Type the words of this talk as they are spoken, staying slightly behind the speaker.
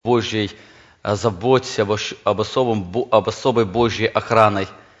Божьей заботе, об особой Божьей охраной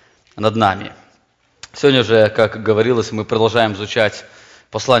над нами. Сегодня же, как говорилось, мы продолжаем изучать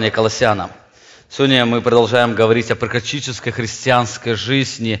послание Колоссянам. Сегодня мы продолжаем говорить о практической христианской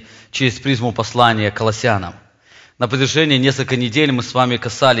жизни через призму послания Колоссянам. На протяжении нескольких недель мы с вами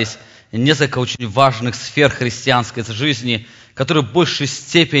касались несколько очень важных сфер христианской жизни, которые в большей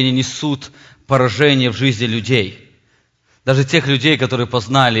степени несут поражение в жизни людей. Даже тех людей, которые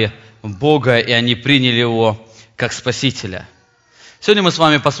познали Бога, и они приняли Его как Спасителя. Сегодня мы с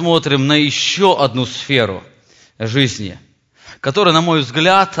вами посмотрим на еще одну сферу жизни, которая, на мой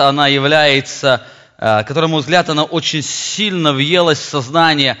взгляд, она очень сильно въелась в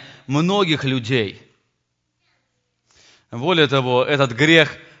сознание многих людей. Более того, этот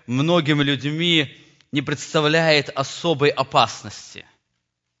грех многими людьми не представляет особой опасности.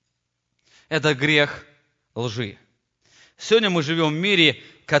 Это грех лжи. Сегодня мы живем в мире,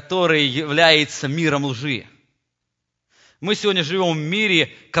 который является миром лжи. Мы сегодня живем в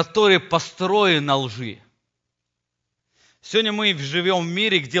мире, который построен на лжи. Сегодня мы живем в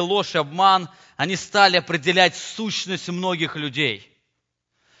мире, где ложь и обман, они стали определять сущность многих людей.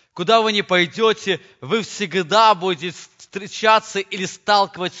 Куда вы ни пойдете, вы всегда будете встречаться или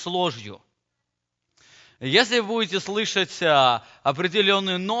сталкиваться с ложью. Если вы будете слышать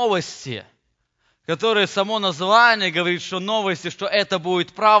определенные новости, которые само название говорит, что новости, что это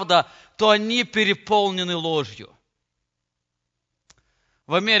будет правда, то они переполнены ложью.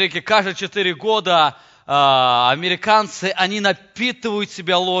 В Америке каждые 4 года американцы, они напитывают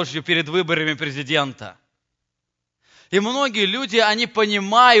себя ложью перед выборами президента. И многие люди, они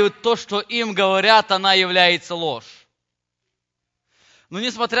понимают то, что им говорят, она является ложь. Но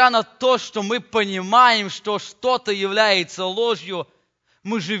несмотря на то, что мы понимаем, что что-то является ложью,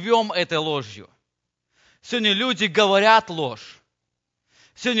 мы живем этой ложью. Сегодня люди говорят ложь.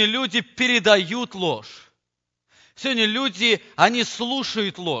 Сегодня люди передают ложь. Сегодня люди, они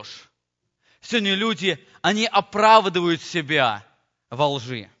слушают ложь. Сегодня люди, они оправдывают себя во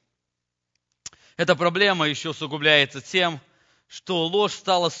лжи. Эта проблема еще усугубляется тем, что ложь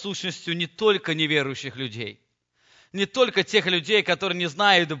стала сущностью не только неверующих людей, не только тех людей, которые не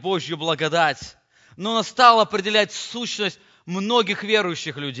знают Божью благодать, но она стала определять сущность многих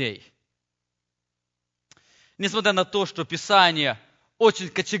верующих людей. Несмотря на то, что Писание очень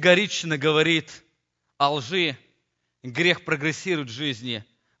категорично говорит о лжи, грех прогрессирует в жизни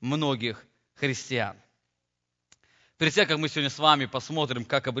многих христиан. Перед тем, как мы сегодня с вами посмотрим,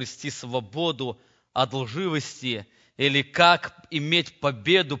 как обрести свободу от лживости или как иметь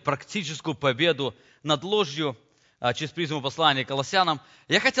победу, практическую победу над ложью через призму послания Колоссянам,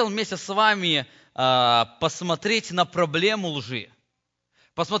 я хотел вместе с вами посмотреть на проблему лжи,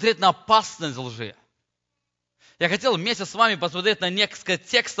 посмотреть на опасность лжи. Я хотел вместе с вами посмотреть на несколько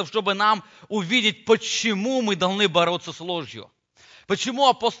текстов, чтобы нам увидеть, почему мы должны бороться с ложью. Почему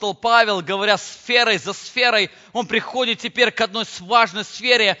апостол Павел, говоря сферой за сферой, он приходит теперь к одной важной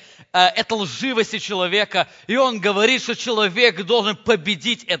сфере, это лживости человека, и он говорит, что человек должен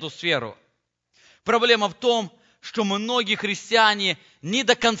победить эту сферу. Проблема в том, что многие христиане не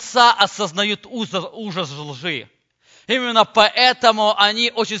до конца осознают ужас лжи. Именно поэтому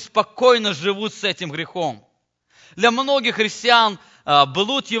они очень спокойно живут с этим грехом. Для многих христиан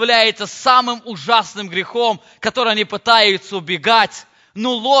блуд является самым ужасным грехом, который они пытаются убегать,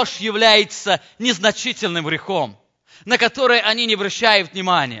 но ложь является незначительным грехом, на который они не обращают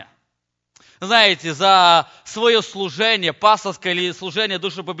внимания. Знаете, за свое служение, пасторское или служение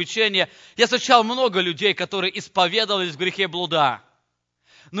душепопечения, я встречал много людей, которые исповедовались в грехе блуда.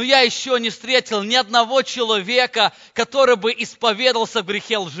 Но я еще не встретил ни одного человека, который бы исповедовался в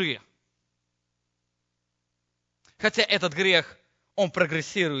грехе лжи. Хотя этот грех, он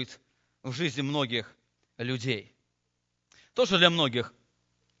прогрессирует в жизни многих людей. Тоже для многих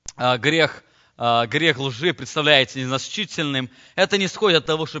грех лжи представляется незначительным. Это не исходит от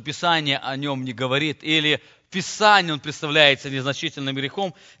того, что Писание о нем не говорит, или в Писании он представляется незначительным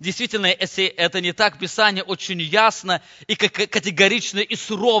грехом. Действительно, если это не так, Писание очень ясно и категорично и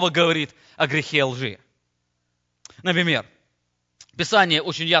сурово говорит о грехе лжи. Например, Писание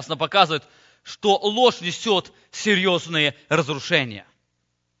очень ясно показывает, что ложь несет серьезные разрушения.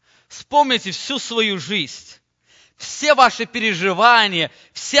 Вспомните всю свою жизнь, все ваши переживания,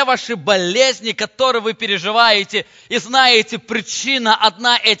 все ваши болезни, которые вы переживаете, и знаете, причина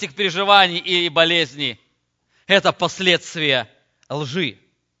одна этих переживаний и болезней – это последствия лжи.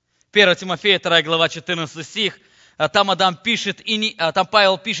 1 Тимофея 2 глава 14 стих, там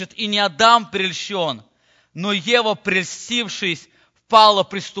Павел пишет: «И не Адам прельщен, но Ева, прельстившись, впала в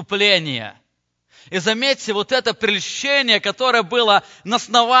преступление». И заметьте, вот это прельщение, которое было на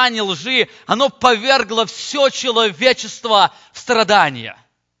основании лжи, оно повергло все человечество в страдания.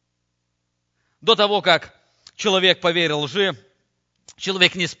 До того, как человек поверил лжи,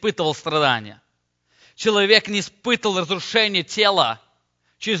 человек не испытывал страдания. Человек не испытывал разрушение тела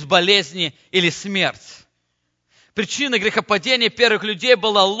через болезни или смерть. Причиной грехопадения первых людей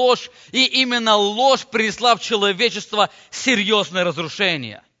была ложь, и именно ложь принесла в человечество серьезное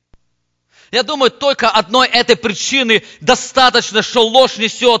разрушение. Я думаю, только одной этой причины достаточно, что ложь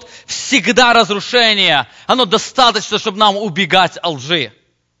несет всегда разрушение. Оно достаточно, чтобы нам убегать от лжи.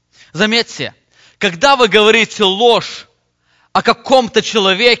 Заметьте, когда вы говорите ложь о каком-то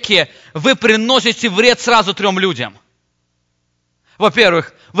человеке, вы приносите вред сразу 3 людям.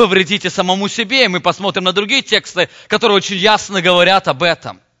 Во-первых, вы вредите самому себе, и мы посмотрим на другие тексты, которые очень ясно говорят об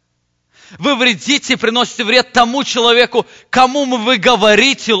этом. Вы вредите и приносите вред тому человеку, кому вы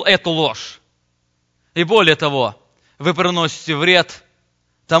говорите эту ложь. И более того, вы приносите вред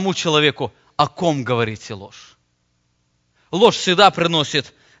тому человеку, о ком говорите ложь. Ложь всегда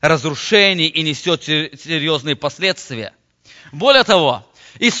приносит разрушение и несет серьезные последствия. Более того,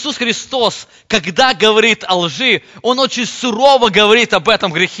 Иисус Христос, когда говорит о лжи, Он очень сурово говорит об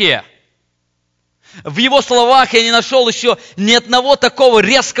этом грехе. В Его словах я не нашел еще ни одного такого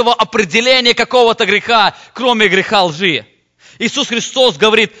резкого определения какого-то греха, кроме греха лжи. Иисус Христос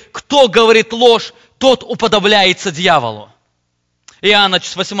говорит, кто говорит ложь, тот уподобляется дьяволу. Иоанна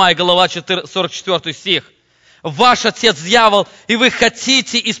 8 глава 44 стих. Ваш отец дьявол, и вы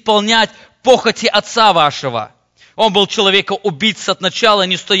хотите исполнять похоти отца вашего. Он был человека-убийца от начала,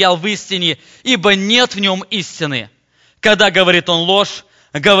 не стоял в истине, ибо нет в нем истины. Когда говорит он ложь,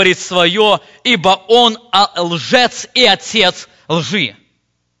 говорит свое, ибо он лжец и отец лжи.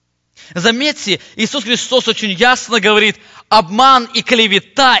 Заметьте, Иисус Христос очень ясно говорит, обман и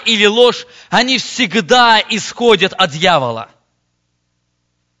клевета или ложь, они всегда исходят от дьявола.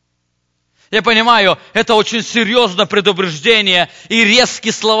 Я понимаю, это очень серьезное предупреждение и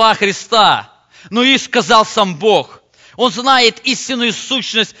резкие слова Христа. Но и сказал сам Бог. Он знает истинную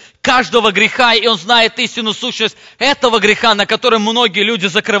сущность каждого греха, и Он знает истинную сущность этого греха, на который многие люди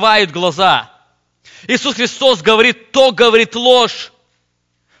закрывают глаза. Иисус Христос говорит, кто говорит ложь,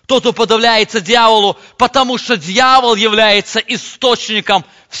 тот уподобляется дьяволу, потому что дьявол является источником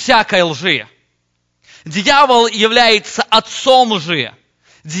всякой лжи. Дьявол является отцом лжи.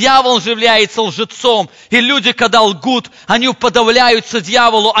 Дьявол же является лжецом. И люди, когда лгут, они уподобляются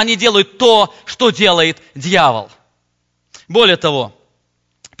дьяволу, они делают то, что делает дьявол. Более того,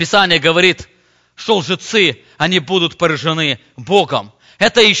 Писание говорит, что лжецы, они будут поражены Богом.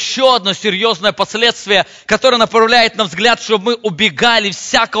 Это еще одно серьезное последствие, которое направляет на взгляд, чтобы мы убегали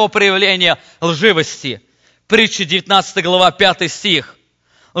всякого проявления лживости. Притча 19 глава 5 стих.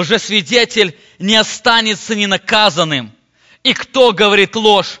 Лжесвидетель не останется ненаказанным, и кто говорит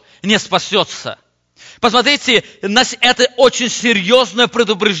ложь, не спасется. Посмотрите, это очень серьезное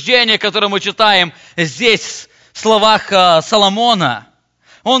предупреждение, которое мы читаем здесь в словах Соломона.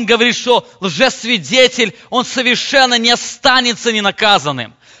 Он говорит, что лжесвидетель, он совершенно не останется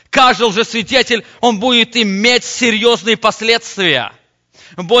ненаказанным. Каждый лжесвидетель, он будет иметь серьезные последствия.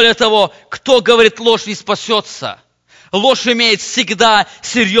 Более того, кто говорит ложь, не спасется. Ложь имеет всегда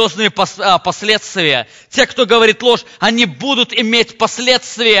серьезные последствия. Те, кто говорит ложь, они будут иметь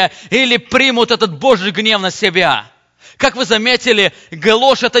последствия или примут этот Божий гнев на себя. Как вы заметили,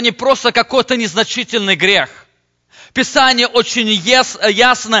 ложь – это не просто какой-то незначительный грех. Писание очень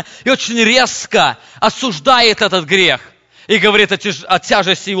ясно и очень резко осуждает этот грех и говорит о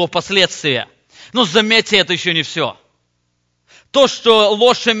тяжести его последствия. Но заметьте, это еще не все. То, что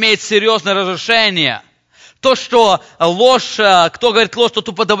ложь имеет серьезное разрушение, то, что ложь, кто говорит ложь, тот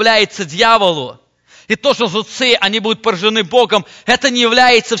уподобляется дьяволу, и то, что лжецы, они будут поражены Богом, это не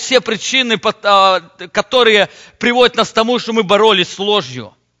является все причины, которые приводят нас к тому, что мы боролись с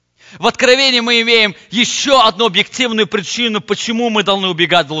ложью. В Откровении мы имеем еще одну объективную причину, почему мы должны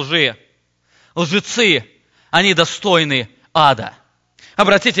убегать от лжи. Лжецы, они достойны ада.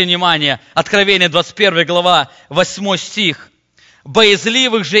 Обратите внимание, Откровение 21 глава, 8 стих.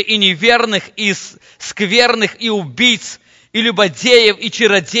 «Боязливых же и неверных, и скверных, и убийц, и любодеев, и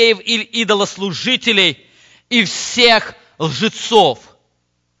чародеев, и идолослужителей, и всех лжецов,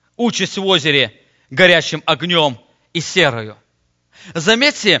 участь в озере горящим огнем и серою».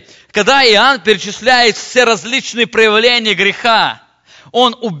 Заметьте, когда Иоанн перечисляет все различные проявления греха,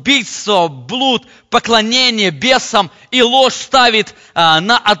 он убийство, блуд, поклонение бесам и ложь ставит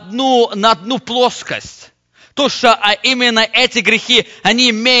на одну плоскость. То, что именно эти грехи, они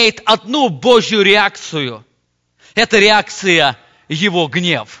имеют одну Божью реакцию. Это реакция Его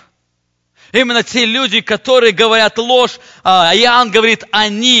гнев. Именно те люди, которые говорят ложь, Иоанн говорит,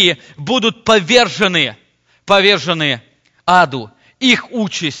 они будут повержены аду. Их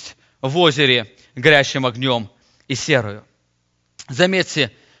участь в озере, горящим огнем и серою.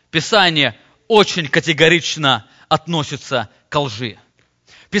 Заметьте, Писание очень категорично относится к лжи.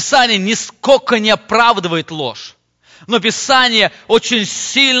 Писание нисколько не оправдывает ложь. Но Писание очень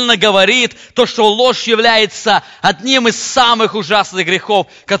сильно говорит то, что ложь является одним из самых ужасных грехов,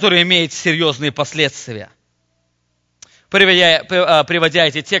 который имеет серьезные последствия. Приводя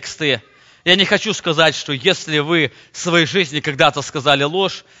эти тексты, я не хочу сказать, что если вы в своей жизни когда-то сказали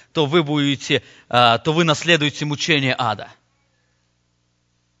ложь, то вы наследуете мучение ада.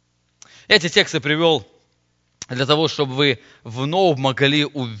 Эти тексты привел для того, чтобы вы вновь могли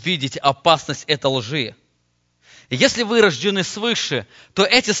увидеть опасность этой лжи. Если вы рождены свыше, то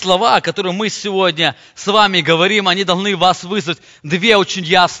эти слова, которые мы сегодня с вами говорим, они должны вас вызвать две очень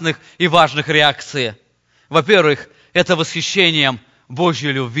ясных и важных реакции. Во-первых, это восхищением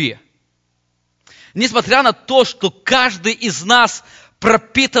Божьей любви. Несмотря на то, что каждый из нас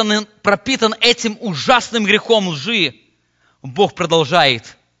пропитан этим ужасным грехом лжи, Бог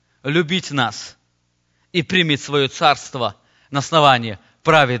продолжает любить нас и примет свое царство на основании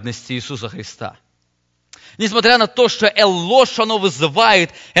праведности Иисуса Христа. Несмотря на то, что ложь, оно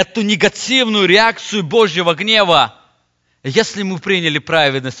вызывает эту негативную реакцию Божьего гнева, если мы приняли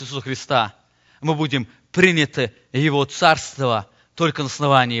праведность Иисуса Христа, мы будем приняты Его Царство только на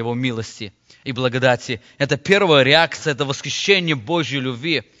основании Его милости и благодати. Это первая реакция, это восхищение Божьей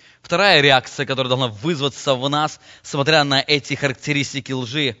любви. Вторая реакция, которая должна вызваться в нас, смотря на эти характеристики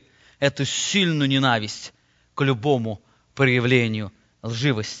лжи, это сильную ненависть к любому проявлению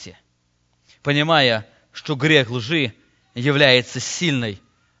лживости. Понимая, что грех лжи является сильной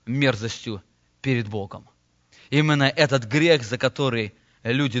мерзостью перед Богом. Именно этот грех, за который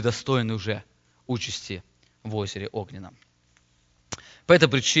люди достойны уже участи в озере огненном. По этой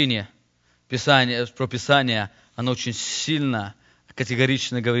причине Писание, оно очень сильно,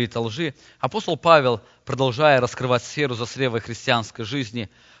 категорично говорит о лжи. Апостол Павел, продолжая раскрывать сферу застревой христианской жизни,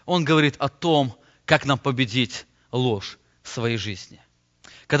 он говорит о том, как нам победить ложь в своей жизни.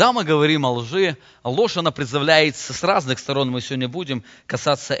 Когда мы говорим о лжи, ложь, она представляется с разных сторон. Мы сегодня будем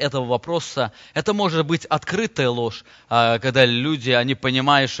касаться этого вопроса. Это может быть открытая ложь, когда люди, они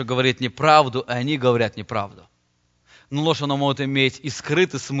понимают, что говорят неправду, а они говорят неправду. Но ложь, она может иметь и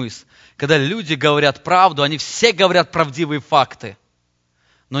скрытый смысл. Когда люди говорят правду, они все говорят правдивые факты,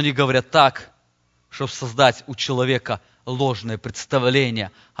 но они говорят так, чтобы создать у человека ложное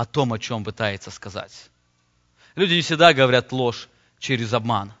представление о том, о чем пытается сказать. Люди не всегда говорят ложь через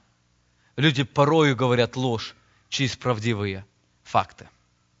обман. Люди порою говорят ложь через правдивые факты.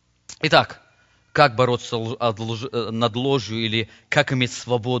 Итак, как бороться над ложью или как иметь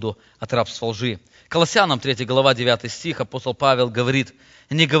свободу от рабства лжи? Колоссянам 3 глава 9 стих апостол Павел говорит: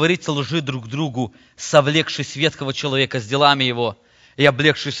 «Не говорите лжи друг другу, совлекшись ветхого человека с делами его и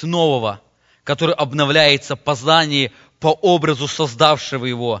облегшись нового, который обновляется в познании по образу создавшего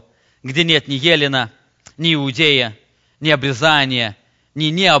его, где нет ни елена, ни иудея, ни обрезания, ни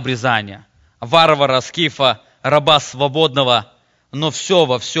необрезания, варвара, скифа, раба свободного, но все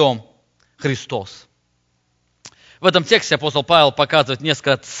во всем Христос». В этом тексте апостол Павел показывает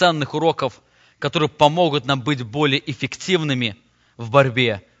несколько ценных уроков, которые помогут нам быть более эффективными в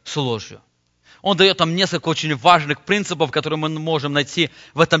борьбе с ложью. Он дает нам несколько очень важных принципов, которые мы можем найти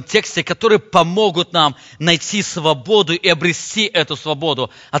в этом тексте, которые помогут нам найти свободу и обрести эту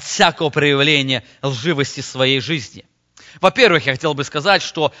свободу от всякого проявления лживости в своей жизни. Во-первых, я хотел бы сказать,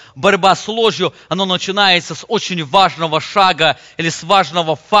 что борьба с ложью, она начинается с очень важного шага или с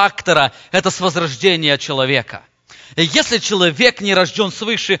важного фактора, это с возрождения человека. И если человек не рожден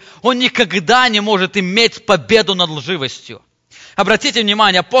свыше, он никогда не может иметь победу над лживостью. Обратите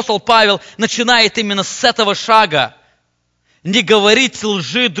внимание, апостол Павел начинает именно с этого шага. Не говорить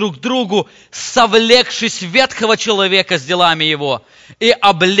лжи друг другу, совлекшись ветхого человека с делами его и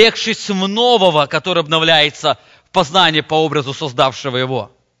облегшись в нового, который обновляется в познании по образу создавшего его.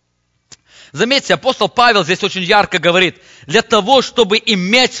 Заметьте, апостол Павел здесь очень ярко говорит, для того, чтобы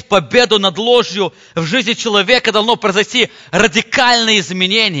иметь победу над ложью, в жизни человека должно произойти радикальное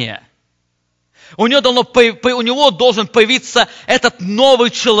изменение. У него должен появиться этот новый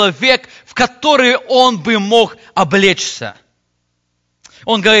человек, в который он бы мог облечься.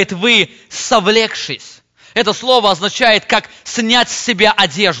 Он говорит, вы совлекшись. Это слово означает, как снять с себя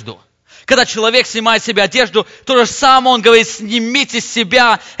одежду. Когда человек снимает с себя одежду, то же самое он говорит, снимите с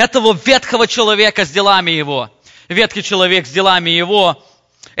себя этого ветхого человека с делами его. Ветхий человек с делами его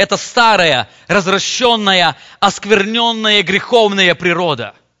 – это старая, развращенная, оскверненная, греховная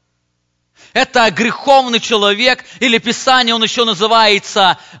природа. Это греховный человек, или Писание он еще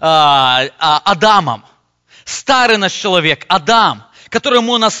называется Адамом. Старый наш человек, Адам, который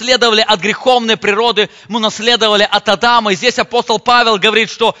мы унаследовали от греховной природы, мы унаследовали от Адама. И здесь апостол Павел говорит,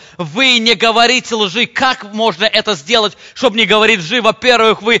 что вы не говорите лжи. Как можно это сделать, чтобы не говорить лжи?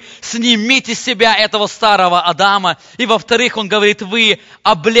 Во-первых, вы снимите с себя этого старого Адама. И во-вторых, он говорит, вы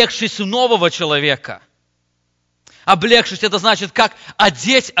облегшись в нового человека. Облегшись, это значит, как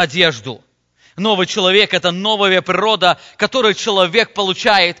одеть одежду. Новый человек – это новая природа, которую человек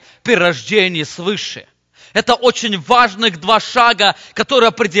получает при рождении свыше. Это очень важных два шага, которые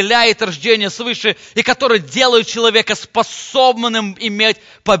определяют рождение свыше и которые делают человека способным иметь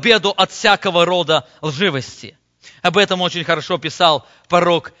победу от всякого рода лживости. Об этом очень хорошо писал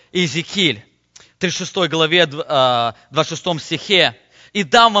пророк Иезекииль в 36 главе, 26 стихе. «И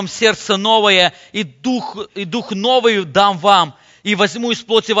дам вам сердце новое, и дух новый дам вам, и возьму из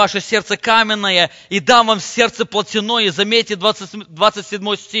плоти ваше сердце каменное, и дам вам сердце плотяное». Заметьте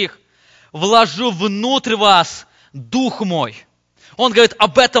 27 стих. «Вложу внутрь вас дух мой». Он говорит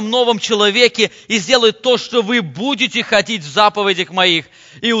об этом новом человеке и сделает то, что вы будете ходить в заповедях моих,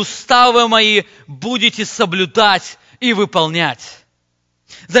 и уставы мои будете соблюдать и выполнять.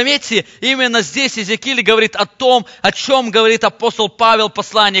 Заметьте, именно здесь Иезекииль говорит о том, о чем говорит апостол Павел в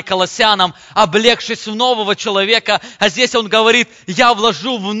послании к Колоссянам, облегшись в нового человека, а здесь он говорит, я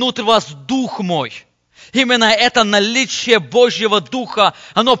вложу внутрь вас дух мой. Именно это наличие Божьего Духа,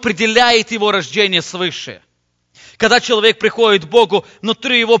 оно определяет его рождение свыше. Когда человек приходит к Богу,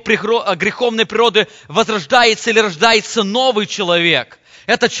 внутри его греховной природы возрождается или рождается новый человек.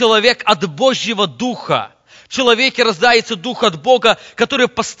 Это человек от Божьего Духа. В человеке рождается Дух от Бога, который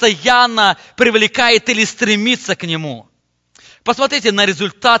постоянно привлекает или стремится к Нему. Посмотрите на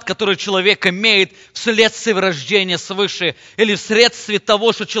результат, который человек имеет вследствие рождения свыше или вследствие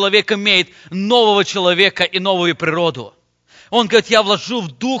того, что человек имеет нового человека и новую природу. Он говорит, я вложу в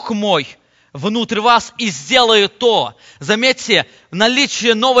Дух мой внутрь вас и сделаю то. Заметьте,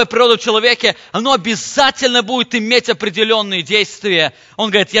 наличие новой природы в человеке, оно обязательно будет иметь определенные действия. Он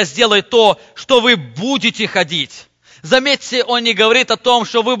говорит, я сделаю то, что вы будете ходить. Заметьте, он не говорит о том,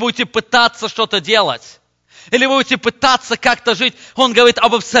 что вы будете пытаться что-то делать. Или вы будете пытаться как-то жить. Он говорит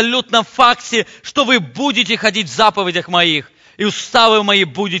об абсолютном факте, что вы будете ходить в заповедях моих, и уставы мои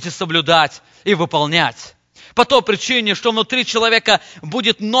будете соблюдать и выполнять. По той причине, что внутри человека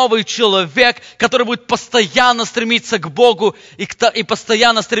будет новый человек, который будет постоянно стремиться к Богу и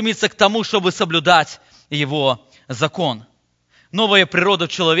постоянно стремиться к тому, чтобы соблюдать Его закон. Новая природа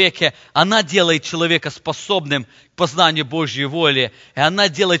в человеке, она делает человека способным к познанию Божьей воли, и она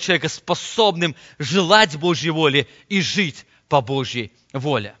делает человека способным желать Божьей воли и жить по Божьей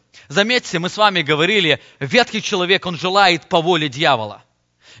воле. Заметьте, мы с вами говорили, ветхий человек, он желает по воле дьявола.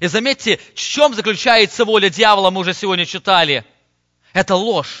 И заметьте, в чем заключается воля дьявола, мы уже сегодня читали. Это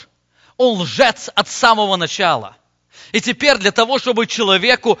ложь. Он лжец от самого начала. И теперь для того, чтобы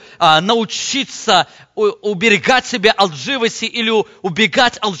человеку научиться уберегать себя от лживости или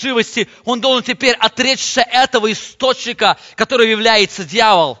убегать от лживости, он должен теперь отречься этого источника, который является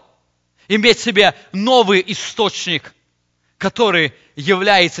дьявол. Иметь в себе новый источник, который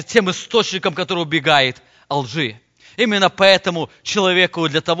является тем источником, который убегает от лжи. Именно поэтому человеку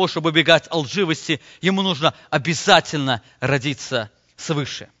для того, чтобы убегать от лживости, ему нужно обязательно родиться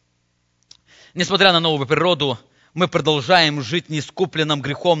свыше. Несмотря на новую природу, мы продолжаем жить в неискупленном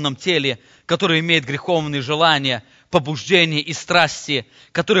греховном теле, которое имеет греховные желания, побуждения и страсти,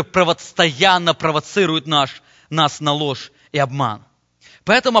 которые постоянно провоцируют нас на ложь и обман.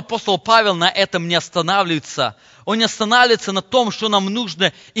 Поэтому апостол Павел на этом не останавливается. Он не останавливается на том, что нам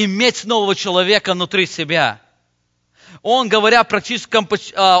нужно иметь нового человека внутри себя. Он, говоря о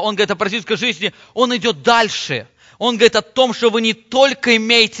практической жизни, он идет дальше. Он говорит о том, что вы не только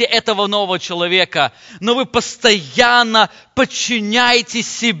имеете этого нового человека, но вы постоянно подчиняете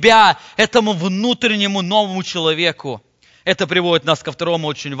себя этому внутреннему новому человеку. Это приводит нас ко второму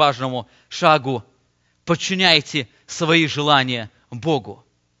очень важному шагу. Подчиняйте свои желания Богу.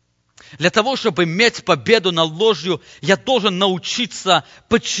 Для того, чтобы иметь победу над ложью, я должен научиться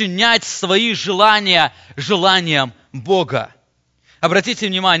подчинять свои желания желаниям Бога. Обратите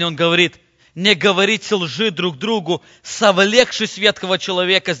внимание, он говорит, не говорите лжи друг другу, совлекшись ветхого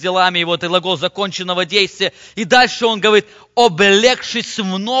человека с делами его, это глагол законченного действия. И дальше он говорит, облегшись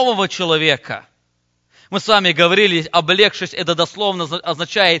в нового человека. Мы с вами говорили, облегшись, это дословно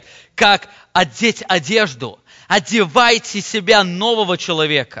означает, как одеть одежду. Одевайте себя нового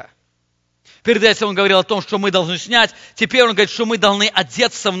человека. Перед этим он говорил о том, что мы должны снять. Теперь он говорит, что мы должны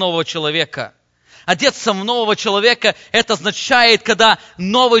одеться в нового человека. Одеться в нового человека – это означает, когда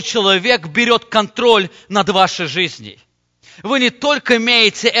новый человек берет контроль над вашей жизнью. Вы не только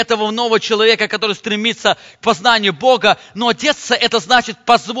имеете этого нового человека, который стремится к познанию Бога, но одеться – это значит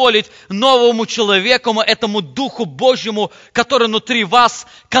позволить новому человеку, этому Духу Божьему, который внутри вас,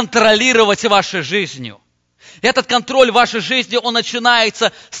 контролировать вашей жизнью. Этот контроль вашей жизни, он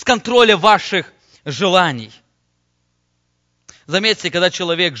начинается с контроля ваших желаний. Заметьте, когда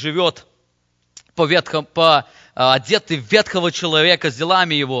человек живет одетый в ветхого человека с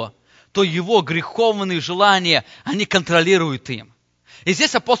делами его, то его греховные желания, они контролируют им. И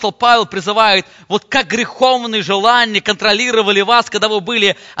здесь апостол Павел призывает, вот как греховные желания контролировали вас, когда вы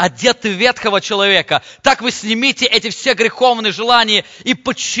были одеты в ветхого человека, так вы снимите эти все греховные желания и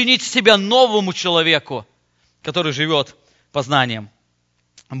подчините себя новому человеку, который живет познанием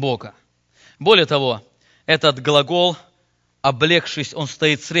Бога. Более того, этот глагол «облегшись», он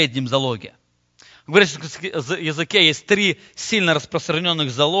стоит в среднем залоге. В греческом языке есть 3 сильно распространенных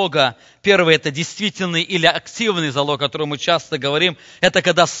залога. Первый – это действительный или активный залог, о котором мы часто говорим. Это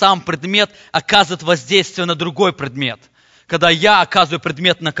когда сам предмет оказывает воздействие на другой предмет. Когда я оказываю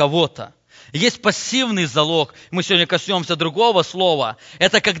предмет на кого-то. Есть пассивный залог. Мы сегодня коснемся другого слова.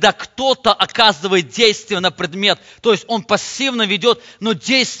 Это когда кто-то оказывает действие на предмет. То есть он пассивно ведет, но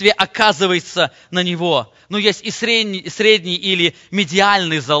действие оказывается на него. Но есть и средний или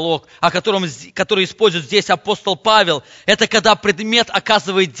медиальный залог, который использует здесь апостол Павел. Это когда предмет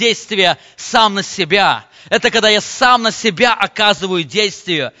оказывает действие сам на себя. Это когда я сам на себя оказываю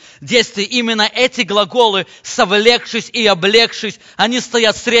действие. Именно эти глаголы, совлекшись и облегшись, они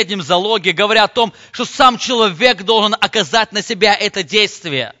стоят в среднем залоге, говоря о том, что сам человек должен оказать на себя это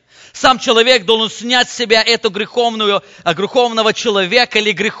действие. Сам человек должен снять с себя эту греховного человека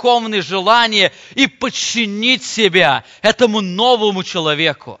или греховные желания и подчинить себя этому новому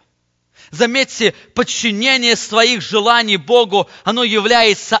человеку. Заметьте, подчинение своих желаний Богу, оно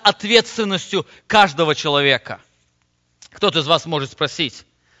является ответственностью каждого человека. Кто-то из вас может спросить,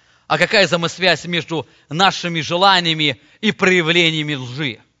 а какая взаимосвязь между нашими желаниями и проявлениями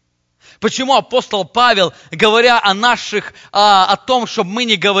лжи? Почему апостол Павел, говоря о том, чтобы мы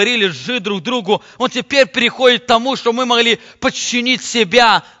не говорили лжи друг другу, он теперь переходит к тому, что мы могли подчинить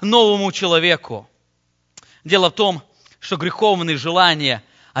себя новому человеку? Дело в том, что греховные желания,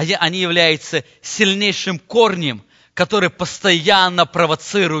 они являются сильнейшим корнем, который постоянно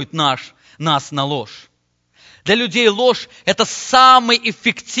провоцирует нас на ложь. Для людей ложь – это самый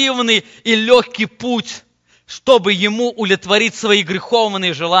эффективный и легкий путь, чтобы ему удовлетворить свои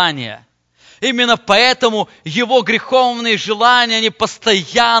греховные желания. Именно поэтому его греховные желания, они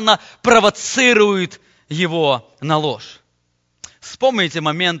постоянно провоцируют его на ложь. Вспомните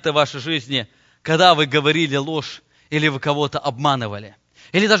моменты в вашей жизни, когда вы говорили ложь, или вы кого-то обманывали,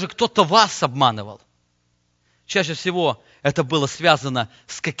 или даже кто-то вас обманывал. Чаще всего это было связано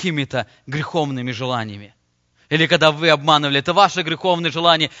с какими-то греховными желаниями. Или когда вы обманывали, это ваши греховные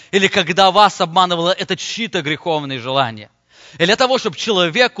желания, или когда вас обманывало, это чьи-то греховные желания. И для того, чтобы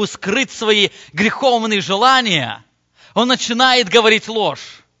человеку скрыть свои греховные желания, он начинает говорить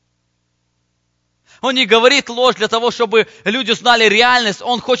ложь. Он не говорит ложь для того, чтобы люди знали реальность.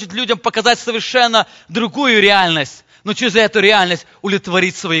 Он хочет людям показать совершенно другую реальность. Но через эту реальность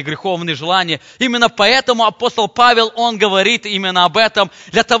удовлетворить свои греховные желания. Именно поэтому апостол Павел, он говорит именно об этом,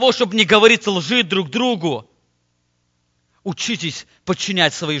 для того, чтобы не говорить лжи друг другу. Учитесь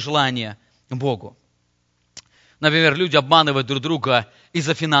подчинять свои желания Богу. Например, люди обманывают друг друга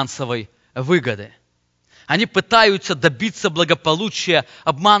из-за финансовой выгоды. Они пытаются добиться благополучия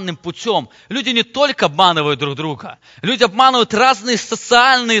обманным путем. Люди не только обманывают друг друга. Люди обманывают разные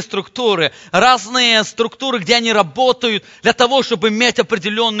социальные структуры, разные структуры, где они работают для того, чтобы иметь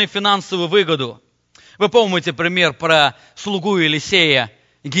определенную финансовую выгоду. Вы помните пример про слугу Елисея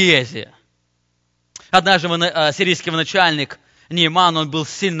Гиезия. Однажды сирийский начальник Нейман, он был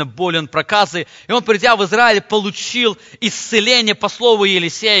сильно болен проказой, и он, придя в Израиль, получил исцеление по слову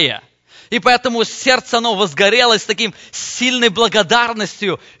Елисея. И поэтому сердце оно возгорелось таким сильной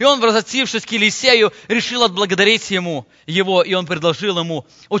благодарностью. И он, возвратившись к Елисею, решил отблагодарить его, и он предложил ему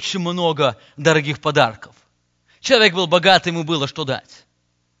очень много дорогих подарков. Человек был богат, ему было что дать.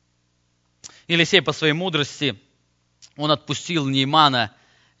 Елисей по своей мудрости, он отпустил Неймана,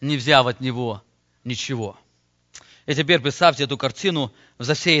 не взяв от него ничего. И теперь представьте эту картину,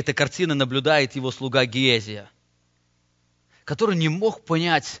 за всей этой картиной наблюдает его слуга Гиезия, который не мог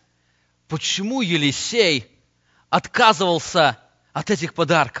понять, почему Елисей отказывался от этих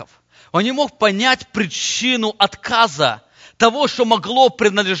подарков. Он не мог понять причину отказа того, что могло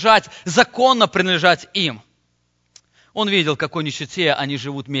законно принадлежать им. Он видел, в какой нищете они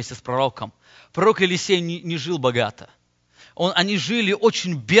живут вместе с пророком. Пророк Елисей не жил богато. Они жили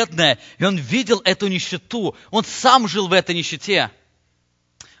очень бедно, и он видел эту нищету. Он сам жил в этой нищете.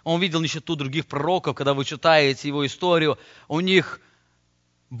 Он видел нищету других пророков, когда вы читаете его историю. У них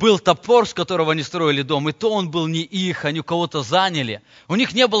был топор, с которого они строили дом, и то он был не их, они у кого-то заняли. У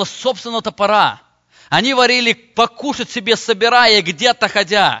них не было собственного топора. Они варили покушать себе, собирая, где-то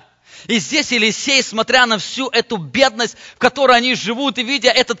ходя. И здесь Елисей, смотря на всю эту бедность, в которой они живут, и видя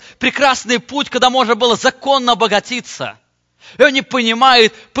этот прекрасный путь, когда можно было законно обогатиться, и он не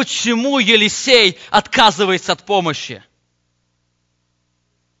понимает, почему Елисей отказывается от помощи.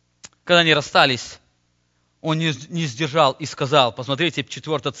 Когда они расстались, он не сдержал и сказал, посмотрите,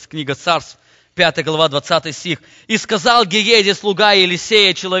 4 книга Царств, 5 глава, 20 стих. «И сказал Геези, слуга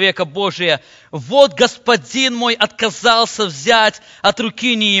Елисея, человека Божия, вот господин мой отказался взять от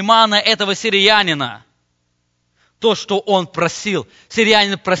руки Неимана, этого сириянина, то, что он просил».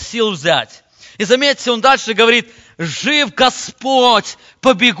 Сириянин просил взять. И заметьте, он дальше говорит, «Жив Господь,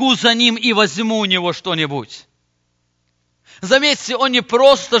 побегу за ним и возьму у него что-нибудь». Заметьте, он не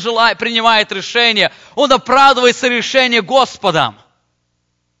просто принимает решение, он оправдывается решением Господом.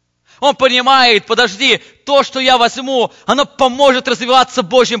 Он понимает, подожди, то, что я возьму, оно поможет развиваться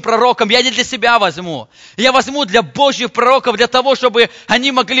Божьим пророкам. Я не для себя возьму. Я возьму для Божьих пророков, для того, чтобы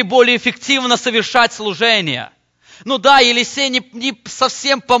они могли более эффективно совершать служение. Ну да, Елисей не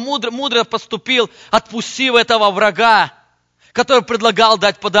совсем мудро поступил, отпустив этого врага, который предлагал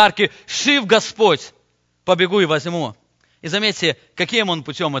дать подарки. Жив Господь, побегу и возьму. И заметьте, каким он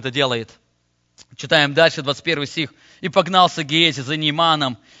путем это делает. Читаем дальше, 21 стих. «И погнался Геези за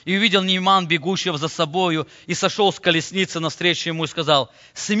Неиманом, и увидел Неиман, бегущего за собою, и сошел с колесницы навстречу ему и сказал,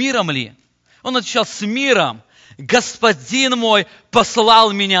 с миром ли?» Он отвечал, с миром. «Господин мой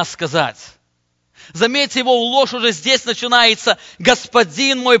послал меня сказать». Заметьте, его ложь уже здесь начинается.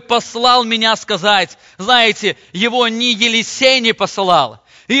 «Господин мой послал меня сказать». Знаете, его ни Елисей не посылал,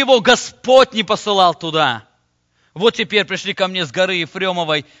 и его Господь не посылал туда. Вот теперь пришли ко мне с горы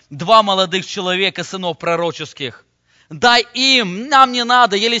Ефремовой 2 молодых человека, сынов пророческих. Дай им, нам не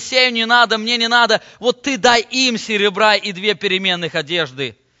надо, Елисею не надо, мне не надо. Вот ты дай им серебра и 2 переменных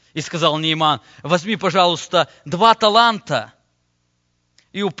одежды. И сказал Неиман, возьми, пожалуйста, 2 таланта.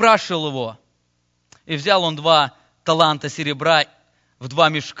 И упрашивал его. И взял он 2 таланта серебра в 2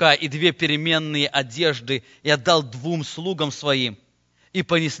 мешка и 2 переменные одежды и отдал 2 слугам своим. И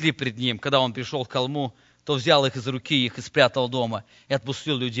понесли пред ним. Когда он пришел к холму, то взял их из руки их и спрятал дома, и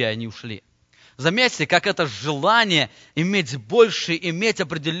отпустил людей, и они ушли. Заметьте, как это желание иметь больше, иметь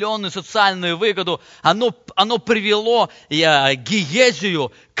определенную социальную выгоду, оно привело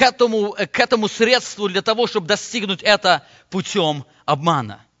Геезию к этому средству для того, чтобы достигнуть это путем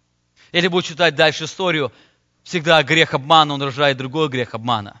обмана. Если буду читать дальше историю, всегда грех обмана, он рождает другой грех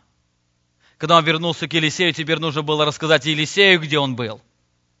обмана. Когда он вернулся к Елисею, теперь нужно было рассказать Елисею, где он был.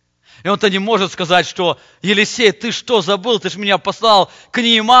 И он-то не может сказать, что Елисей, ты что, забыл? Ты же меня послал к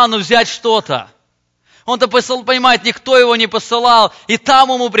Неиману взять что-то. Он-то понимает, никто его не посылал. И там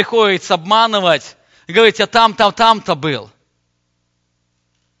ему приходится обманывать. И говорить, я там-то был.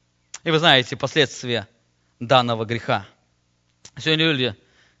 И вы знаете последствия данного греха. Сегодня люди,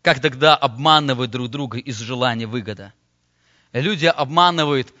 как тогда, обманывают друг друга из желания выгоды. Люди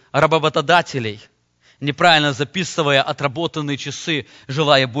обманывают работодателей, неправильно записывая отработанные часы,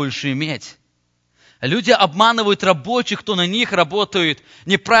 желая больше иметь. Люди обманывают рабочих, кто на них работает,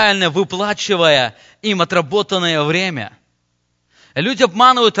 неправильно выплачивая им отработанное время. Люди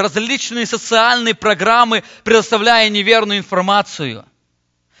обманывают различные социальные программы, предоставляя неверную информацию.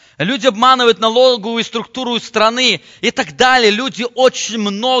 Люди обманывают налоговую структуру страны и так далее. Люди очень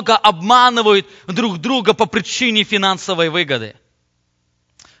много обманывают друг друга по причине финансовой выгоды.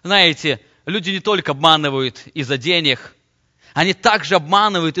 Знаете, люди не только обманывают из-за денег, они также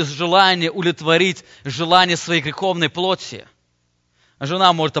обманывают из желания удовлетворить желание своей греховной плоти.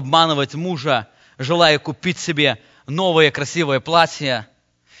 Жена может обманывать мужа, желая купить себе новое красивое платье.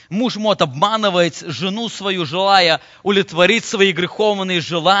 Муж может обманывать жену свою, желая удовлетворить свои греховные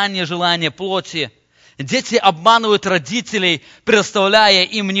желания плоти. Дети обманывают родителей, предоставляя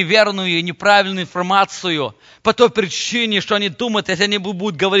им неверную и неправильную информацию по той причине, что они думают, если они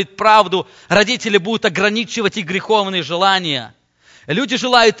будут говорить правду, родители будут ограничивать их греховные желания. Люди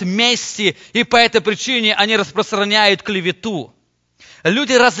желают мести, и по этой причине они распространяют клевету.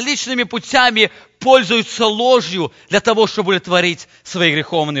 Люди различными путями пользуются ложью для того, чтобы удовлетворить свои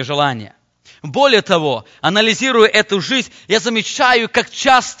греховные желания. Более того, анализируя эту жизнь, я замечаю, как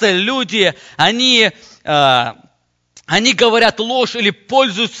часто люди, они они говорят ложь или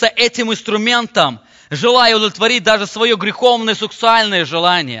пользуются этим инструментом, желая удовлетворить даже свое греховное сексуальное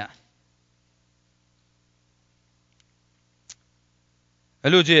желание.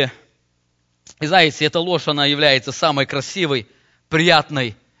 Люди, и знаете, эта ложь, она является самой красивой,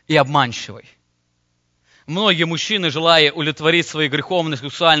 приятной и обманчивой. Многие мужчины, желая удовлетворить свои греховные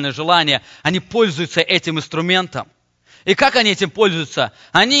сексуальные желания, они пользуются этим инструментом. И как они этим пользуются?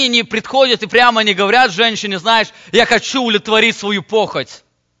 Они не приходят и прямо не говорят женщине, знаешь, я хочу удовлетворить свою похоть.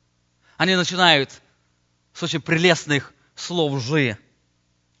 Они начинают с очень прелестных слов лжи.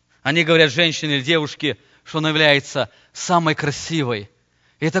 Они говорят женщине или девушке, что она является самой красивой.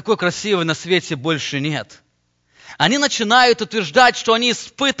 И такой красивой на свете больше нет. Они начинают утверждать, что они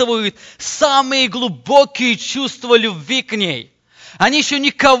испытывают самые глубокие чувства любви к ней. Они еще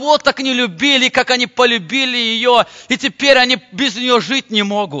никого так не любили, как они полюбили ее, и теперь они без нее жить не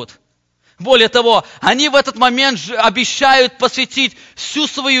могут. Более того, они в этот момент обещают посвятить всю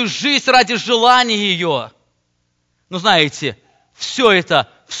свою жизнь ради желания ее. Но знаете, все это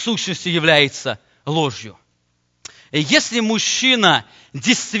в сущности является ложью. И если мужчина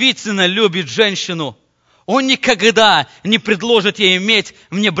действительно любит женщину, он никогда не предложит ей иметь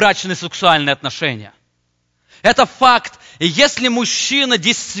внебрачные сексуальные отношения. Это факт. И если мужчина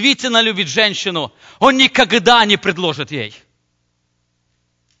действительно любит женщину, он никогда не предложит ей.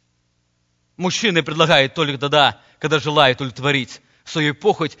 Мужчины предлагают только тогда, когда желают удовлетворить свою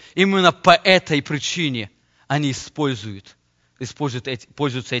похоть. Именно по этой причине они пользуются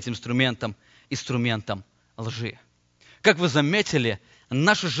этим инструментом лжи. Как вы заметили,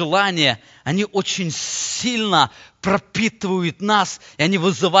 наши желания, они очень сильно пропитывают нас, и они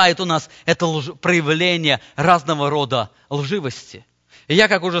вызывают у нас это проявление разного рода лживости. И я,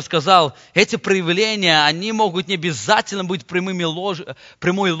 как уже сказал, эти проявления, они могут не обязательно быть прямой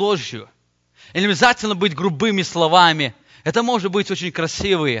ложью, и не обязательно быть грубыми словами. Это может быть очень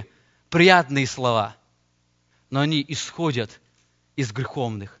красивые, приятные слова, но они исходят из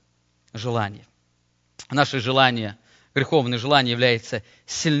греховных желаний. Наши желания, греховное желание является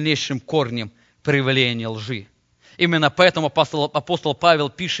сильнейшим корнем проявления лжи. Именно поэтому апостол Павел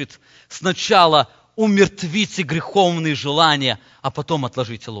пишет: сначала умертвите греховные желания, а потом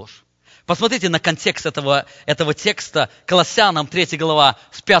отложите ложь. Посмотрите на контекст этого текста. Колоссянам 3 глава,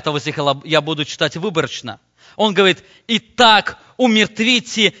 с 5 стиха я буду читать выборочно. Он говорит: «Итак,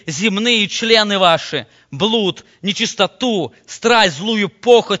 умертвите земные члены ваши, блуд, нечистоту, страсть, злую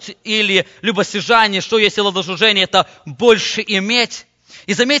похоть или любостяжание, что есть идолослужение, это больше иметь».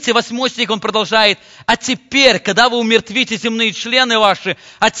 И заметьте, 8 стих он продолжает: «А теперь, когда вы умертвите земные члены ваши,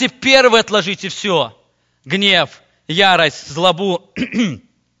 а теперь вы отложите все: гнев, ярость, злобу,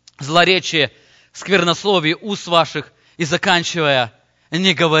 злоречие, сквернословие уст ваших, и заканчивая,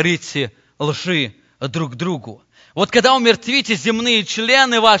 не говорите лжи друг другу». Вот когда умертвите земные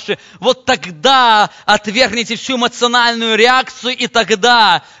члены ваши, вот тогда отвергните всю эмоциональную реакцию, и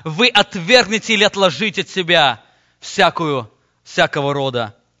тогда вы отвергнете или отложите от себя всякого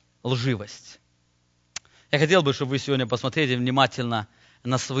рода лживость. Я хотел бы, чтобы вы сегодня посмотрели внимательно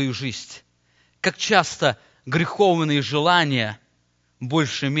на свою жизнь. Как часто греховные желания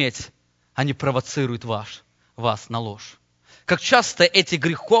больше иметь, они провоцируют вас на ложь. Как часто эти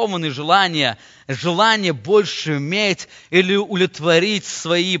греховные желания больше иметь или удовлетворить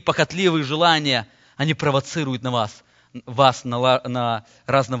свои похотливые желания, они провоцируют на вас на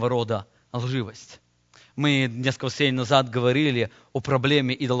разного рода лживость. Мы несколько воскресений назад говорили о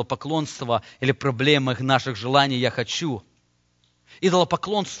проблеме идолопоклонства или проблемах наших желаний «я хочу».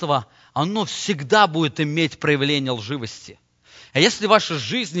 Идолопоклонство, оно всегда будет иметь проявление лживости. А если в вашей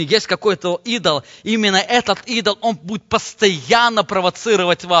жизни есть какой-то идол, именно этот идол, он будет постоянно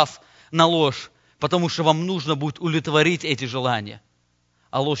провоцировать вас на ложь, потому что вам нужно будет удовлетворить эти желания.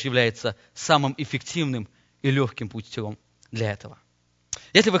 А ложь является самым эффективным и легким путем для этого.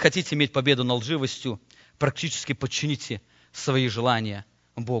 Если вы хотите иметь победу над лживостью, практически подчините свои желания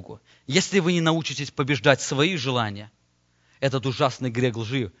Богу. Если вы не научитесь побеждать свои желания, этот ужасный грех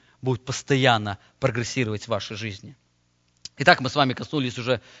лжи будет постоянно прогрессировать в вашей жизни. Итак, мы с вами коснулись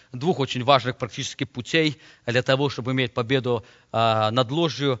уже 2 очень важных практических путей для того, чтобы иметь победу над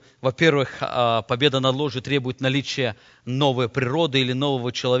ложью. Во-первых, победа над ложью требует наличия новой природы или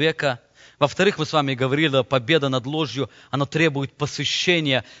нового человека. Во-вторых, мы с вами говорили, победа над ложью, она требует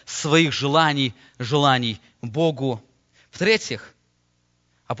посвящения своих желаний Богу. В-третьих,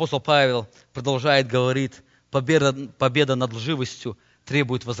 апостол Павел продолжает говорить, победа над лживостью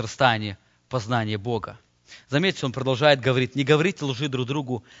требует возрастания познания Бога. Заметьте, он продолжает говорить: «Не говорите лжи друг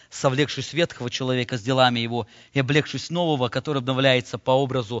другу, совлекшись ветхого человека с делами его, и облегшись нового, который обновляется по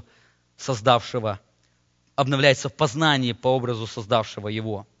образу создавшего обновляется в познании по образу создавшего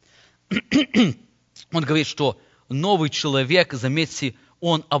его. Он говорит, что новый человек, заметьте,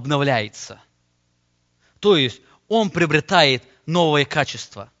 он обновляется. То есть он приобретает новые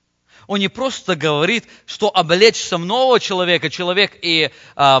качества. Он не просто говорит, что облечься в нового человека, в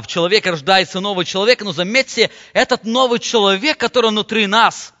человека рождается новый человек, но заметьте, этот новый человек, который внутри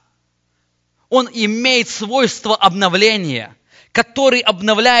нас, он имеет свойство обновления, который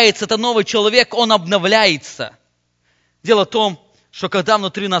обновляется, это новый человек, он обновляется. Дело в том, что когда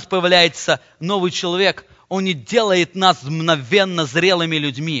внутри нас появляется новый человек, он не делает нас мгновенно зрелыми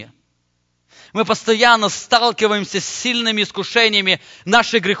людьми. Мы постоянно сталкиваемся с сильными искушениями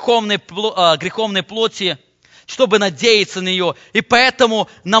нашей греховной плоти, чтобы надеяться на нее. И поэтому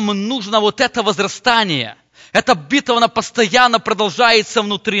нам нужно вот это возрастание. Эта битва, она постоянно продолжается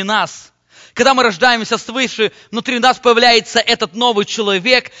внутри нас. Когда мы рождаемся свыше, внутри нас появляется этот новый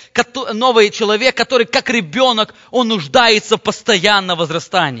человек, который как ребенок, он нуждается в постоянном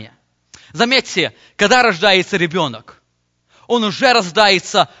возрастании. Заметьте, когда рождается ребенок, он уже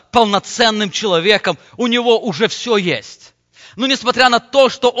рождается полноценным человеком, у него уже все есть. Но несмотря на то,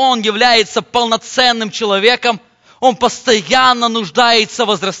 что он является полноценным человеком, он постоянно нуждается в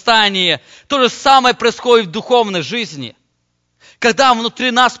возрастании. То же самое происходит в духовной жизни. Когда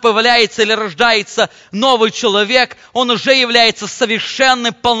внутри нас появляется или рождается новый человек, он уже является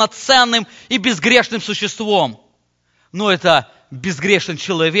совершенным, полноценным и безгрешным существом. Но это безгрешный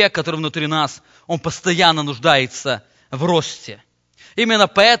человек, который внутри нас, он постоянно нуждается в росте. Именно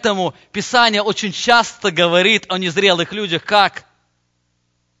поэтому Писание очень часто говорит о незрелых людях как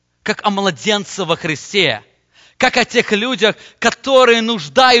о младенцах во Христе, как о тех людях, которые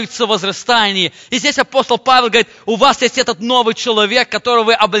нуждаются в возрастании. И здесь апостол Павел говорит, у вас есть этот новый человек, которого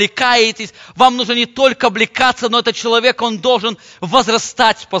вы облекаетесь. Вам нужно не только облекаться, но этот человек, он должен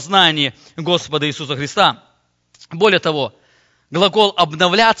возрастать в познании Господа Иисуса Христа. Более того, глагол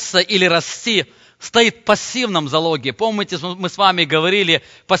 «обновляться» или «расти» стоит в пассивном залоге. Помните, мы с вами говорили,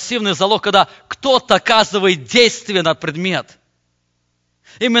 пассивный залог, когда кто-то оказывает действие на предмет.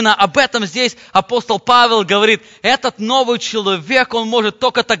 Именно об этом здесь апостол Павел говорит, этот новый человек, он может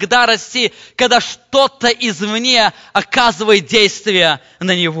только тогда расти, когда что-то извне оказывает действие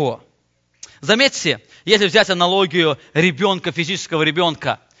на него. Заметьте, если взять аналогию ребенка, физического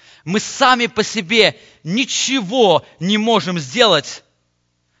ребенка, мы сами по себе ничего не можем сделать,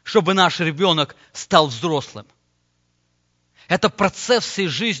 чтобы наш ребенок стал взрослым. Это процесс всей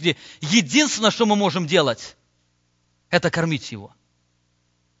жизни. Единственное, что мы можем делать, это кормить его.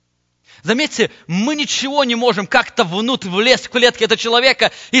 Заметьте, мы ничего не можем как-то внутрь влезть в клетки этого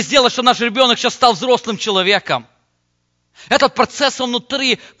человека и сделать, чтобы наш ребенок сейчас стал взрослым человеком. Этот процесс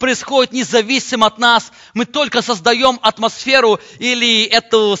внутри происходит независимо от нас. Мы только создаем атмосферу или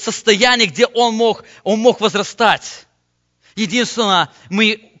это состояние, где он мог возрастать. Единственное,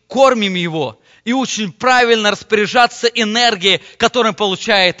 мы кормим его и учим правильно распоряжаться энергией, которую он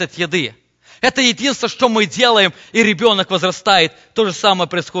получает от еды. Это единственное, что мы делаем, и ребенок возрастает. То же самое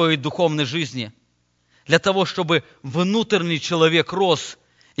происходит в духовной жизни. Для того, чтобы внутренний человек рос,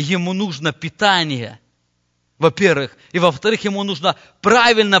 ему нужно питание, во-первых. И во-вторых, ему нужно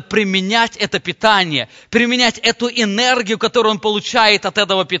правильно применять это питание, применять эту энергию, которую он получает от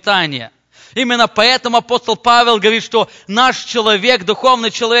этого питания. Именно поэтому апостол Павел говорит, что наш человек, духовный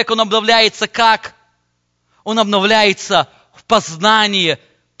человек, он обновляется как? Он обновляется в познании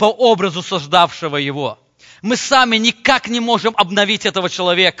по образу создавшего его. Мы сами никак не можем обновить этого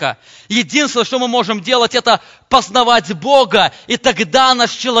человека. Единственное, что мы можем делать, это познавать Бога, и тогда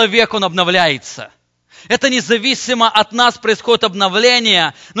наш человек, он обновляется. Это независимо от нас происходит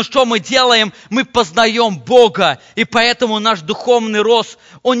обновление, но что мы делаем? Мы познаем Бога, и поэтому наш духовный рост,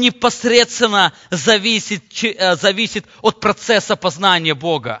 он непосредственно зависит от процесса познания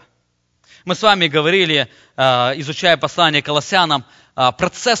Бога. Мы с вами говорили, изучая послание к Колоссянам,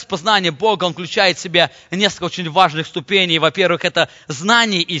 процесс познания Бога, он включает в себя несколько очень важных ступеней. Во-первых, это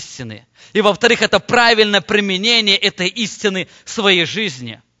знание истины. И во-вторых, это правильное применение этой истины в своей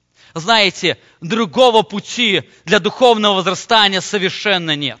жизни. Знаете, другого пути для духовного возрастания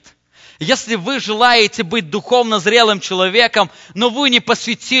совершенно нет. Если вы желаете быть духовно зрелым человеком, но вы не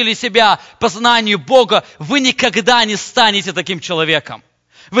посвятили себя познанию Бога, вы никогда не станете таким человеком.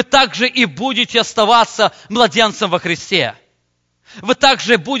 Вы также и будете оставаться младенцем во Христе. Вы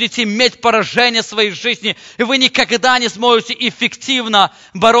также будете иметь поражение в своей жизни, и вы никогда не сможете эффективно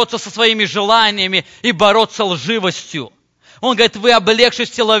бороться со своими желаниями и бороться с лживостью. Он говорит, вы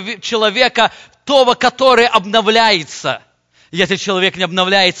облегшись человека, того, который обновляется. Если человек не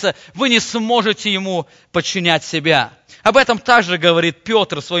обновляется, вы не сможете ему подчинять себя. Об этом также говорит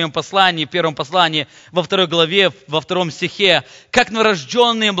Петр в своем послании, первом послании, во 2 главе, во 2 стихе. Как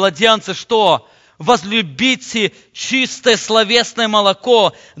новорожденные младенцы, что? Возлюбите чистое словесное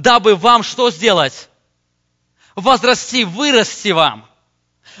молоко, дабы вам что сделать? Возрасти, вырасти вам.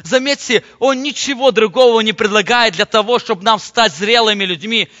 Заметьте, он ничего другого не предлагает для того, чтобы нам стать зрелыми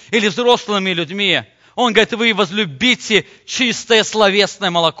людьми или взрослыми людьми. Он говорит, вы возлюбите чистое словесное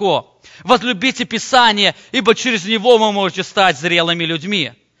молоко. Возлюбите Писание, ибо через него вы можете стать зрелыми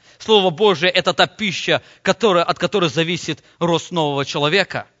людьми. Слово Божие – это та пища, от которой зависит рост нового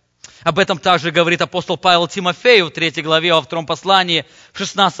человека. Об этом также говорит апостол Павел Тимофею в 3 главе, во 2 послании, в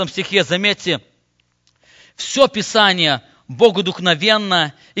 16 стихе. Заметьте, все Писание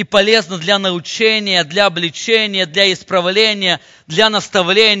богодухновенно и полезно для научения, для обличения, для исправления, для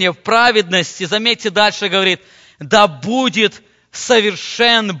наставления в праведности. Заметьте, дальше говорит, да будет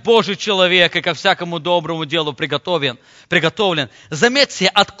совершен Божий человек, и ко всякому доброму делу приготовлен. Заметьте,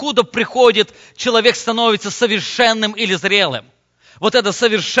 откуда приходит человек, становится совершенным или зрелым. Вот это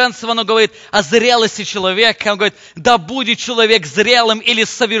совершенство, оно говорит о зрелости человека. Он говорит, да будет человек зрелым или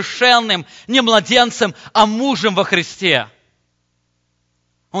совершенным, не младенцем, а мужем во Христе.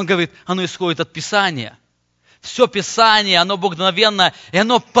 Он говорит, оно исходит от Писания. Все Писание, оно богодухновенно, и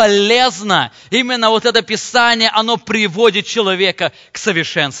оно полезно. Именно вот это Писание, оно приводит человека к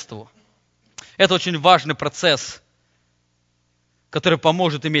совершенству. Это очень важный процесс, который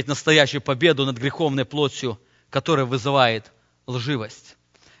поможет иметь настоящую победу над греховной плотью, которая вызывает лживость.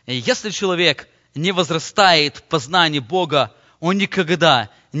 И если человек не возрастает в познании Бога, он никогда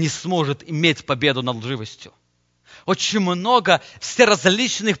не сможет иметь победу над лживостью. Очень много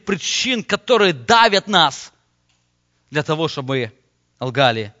всеразличных причин, которые давят нас для того, чтобы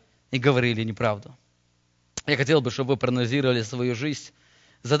лгали и говорили неправду. Я хотел бы, чтобы вы проанализировали свою жизнь.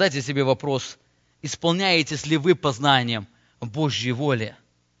 Задайте себе вопрос, исполняетесь ли вы познанием Божьей воли?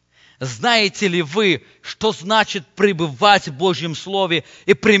 Знаете ли вы, что значит пребывать в Божьем Слове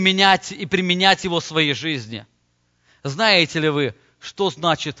и применять его в своей жизни? Знаете ли вы, что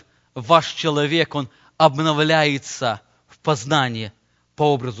значит ваш человек, он обновляется в познании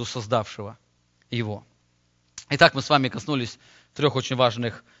по образу создавшего его? Итак, мы с вами коснулись 3 очень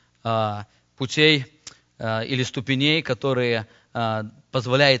важных путей или ступеней, которые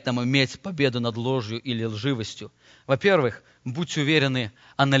позволяют нам иметь победу над ложью или лживостью. Во-первых, будьте уверены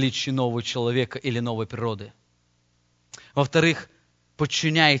о наличии нового человека или новой природы. Во-вторых,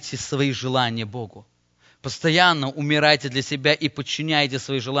 подчиняйте свои желания Богу. Постоянно умирайте для себя и подчиняйте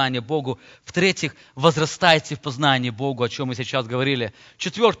свои желания Богу. В-третьих, возрастайте в познании Богу, о чем мы сейчас говорили.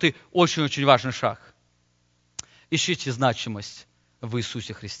 4, очень-очень важный шаг. Ищите значимость в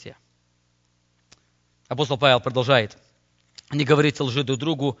Иисусе Христе. Апостол Павел продолжает. Не говорите лжи друг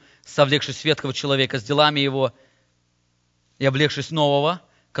другу, совлекшись ветхого человека с делами его, и облегшись нового,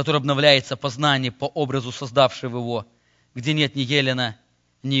 который обновляется познание по образу создавшего его, где нет ни елена,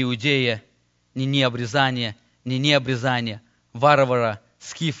 ни иудея, ни необрезания, ни необрезания, варвара,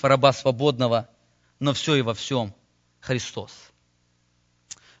 скифа, раба свободного, но все и во всем Христос.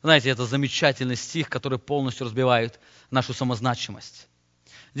 Знаете, это замечательный стих, который полностью разбивает нашу самозначимость.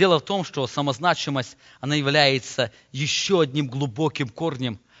 Дело в том, что самозначимость, она является еще одним глубоким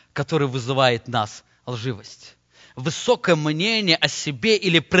корнем, который вызывает в нас лживость. Высокое мнение о себе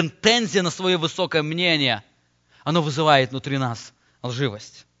или претензия на свое высокое мнение, оно вызывает внутри нас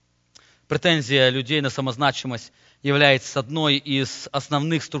лживость. Претензия людей на самозначимость является одной из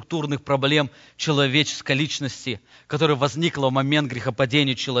основных структурных проблем человеческой личности, которая возникла в момент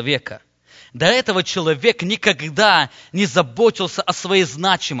грехопадения человека. До этого человек никогда не заботился о своей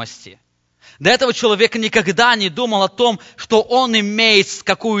значимости. До этого человек никогда не думал о том, что он имеет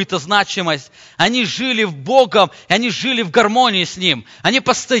какую-то значимость. Они жили в Богом, и они жили в гармонии с Ним. Они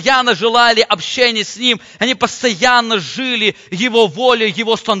постоянно желали общения с Ним, они постоянно жили Его волей,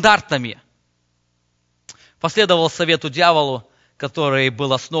 Его стандартами. Последовал совету дьяволу, который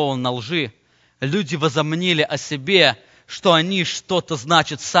был основан на лжи. Люди возомнили о себе, что они что-то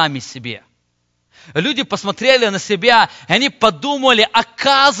значат сами себе. Люди посмотрели на себя, и они подумали,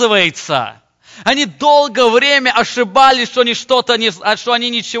 оказывается, они долгое время ошибались, что они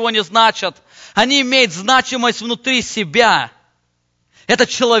ничего не значат. Они имеют значимость внутри себя. Это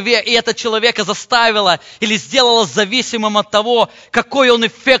человека заставило или сделало зависимым от того, какой он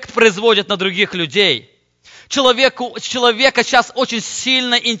эффект производит на других людей. Человека сейчас очень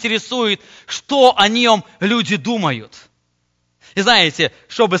сильно интересует, что о нем люди думают. И знаете,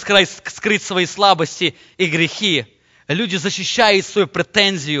 чтобы скрыть свои слабости и грехи, люди защищают свою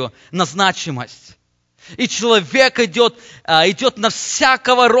претензию на значимость. И человек идет на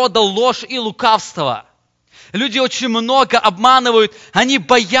всякого рода ложь и лукавство. Люди очень много обманывают, они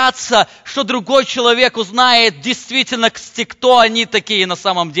боятся, что другой человек узнает действительно, кто они такие на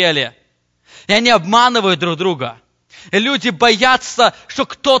самом деле. И они обманывают друг друга. И люди боятся, что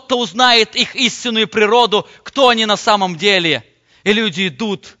кто-то узнает их истинную природу, кто они на самом деле. И люди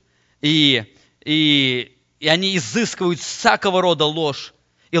идут, и они изыскивают всякого рода ложь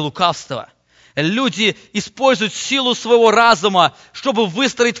и лукавство. Люди используют силу своего разума, чтобы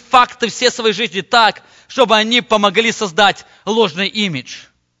выстроить факты всей своей жизни так, чтобы они помогли создать ложный имидж.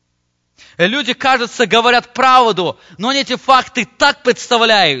 Люди, кажется, говорят правду, но они эти факты так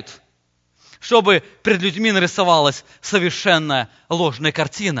представляют, чтобы перед людьми нарисовалась совершенно ложная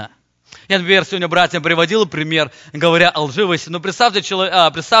картина. Я, например, сегодня братьям приводил пример, говоря о лживости. Но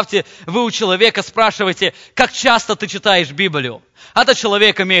представьте, вы у человека спрашиваете, как часто ты читаешь Библию. Этот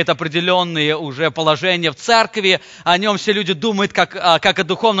человек имеет определенные уже положения в церкви, о нем все люди думают как о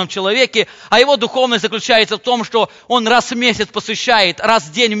духовном человеке, а его духовность заключается в том, что он раз в месяц посвящает, раз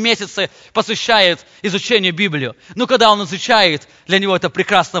в день в месяце посвящает изучению Библии. Но когда он изучает, для него это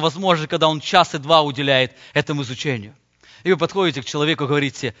прекрасная возможность, когда он час и два уделяет этому изучению. И вы подходите к человеку и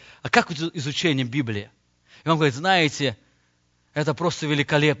говорите, а как изучение Библии? И он говорит, знаете, это просто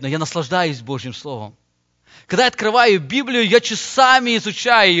великолепно, я наслаждаюсь Божьим Словом. Когда я открываю Библию, я часами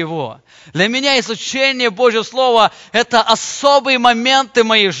изучаю его. Для меня изучение Божьего Слова – это особые моменты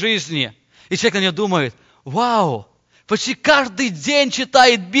моей жизни. И человек на меня думает, вау, почти каждый день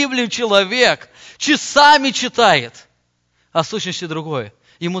читает Библию человек, часами читает. А в сущности другое.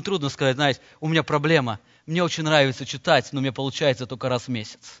 Ему трудно сказать, знаете, у меня проблема. Мне очень нравится читать, но мне получается только раз в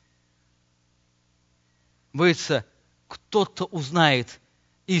месяц. Боится, кто-то узнает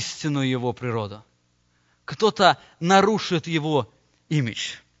истинную его природу. Кто-то нарушит его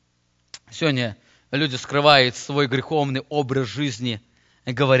имидж. Сегодня люди скрывают свой греховный образ жизни,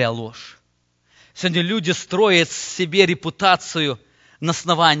 говоря ложь. Сегодня люди строят себе репутацию на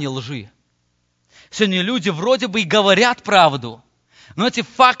основании лжи. Сегодня люди вроде бы и говорят правду, но эти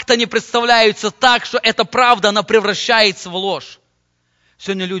факты не представляются так, что эта правда, она превращается в ложь.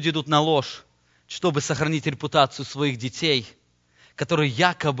 Сегодня люди идут на ложь, чтобы сохранить репутацию своих детей, которая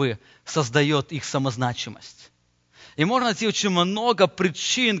якобы создает их самозначимость. И можно найти очень много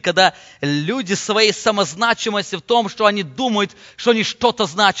причин, когда люди своей самозначимости в том, что они думают, что они что-то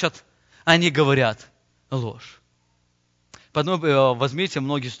значат, они говорят ложь. Возьмите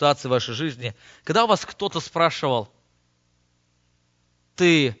многие ситуации в вашей жизни, когда у вас кто-то спрашивал,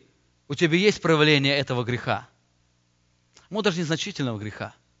 у тебя есть проявление этого греха? Может, даже незначительного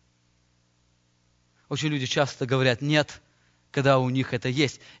греха. Очень люди часто говорят нет, когда у них это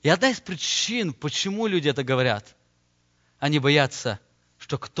есть. И одна из причин, почему люди это говорят, они боятся,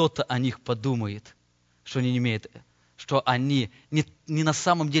 что кто-то о них подумает, что они не имеют, что они не на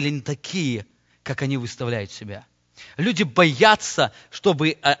самом деле не такие, как они выставляют себя. Люди боятся,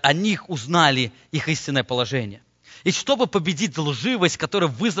 чтобы о них узнали их истинное положение. И чтобы победить лживость, которая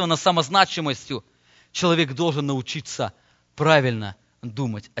вызвана самозначимостью, человек должен научиться правильно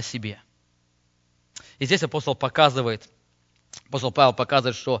думать о себе. И здесь апостол Павел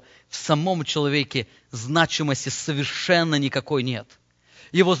показывает, что в самом человеке значимости совершенно никакой нет.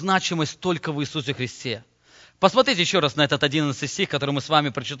 Его значимость только в Иисусе Христе. Посмотрите еще раз на этот 11 стих, который мы с вами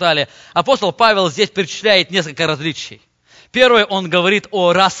прочитали. Апостол Павел здесь перечисляет несколько различий. Первое, он говорит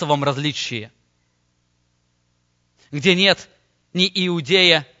о расовом различии, где нет ни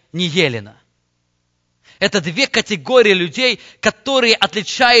иудея, ни еллина. Это две категории людей, которые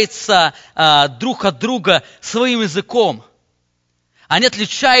отличаются друг от друга своим языком. Они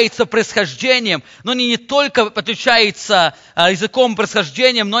отличаются происхождением, но они не только отличаются языком,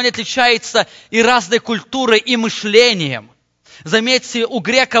 происхождением, но они отличаются и разной культурой, и мышлением. Заметьте, у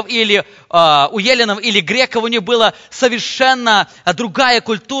греков или у еллинов или греков у них была совершенно другая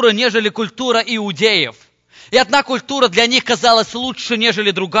культура, нежели культура иудеев. И одна культура для них казалась лучше,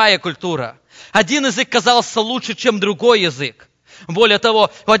 нежели другая культура. Один язык казался лучше, чем другой язык. Более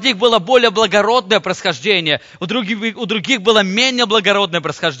того, у одних было более благородное происхождение, у других было менее благородное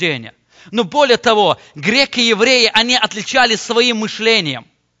происхождение. Но более того, греки и евреи, они отличались своим мышлением.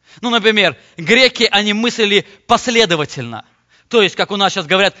 Например, греки, они мыслили последовательно. То есть, как у нас сейчас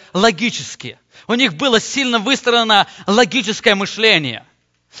говорят, логически. У них было сильно выстроено логическое мышление.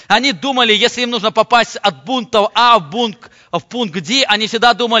 Они думали, если им нужно попасть от пункта А в пункт D, они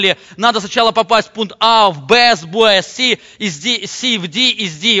всегда думали, надо сначала попасть в пункт А в Б, с Б в С, из С в D,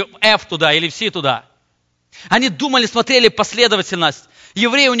 из D в F туда или в С туда. Они думали, смотрели последовательность.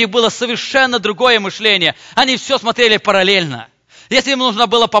 Евреи, у них было совершенно другое мышление. Они все смотрели параллельно. если им нужно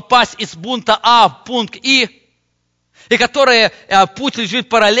было попасть из пункта А в пункт И, и которые путь лежит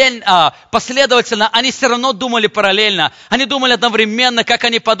параллельно, последовательно, они все равно думали параллельно. Они думали одновременно, как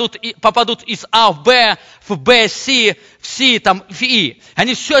они попадут из А в Б, С, в С, там, в И.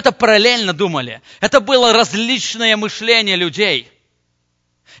 Они все это параллельно думали. Это было различное мышление людей.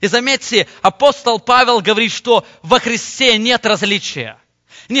 И заметьте, апостол Павел говорит, что во Христе нет различия.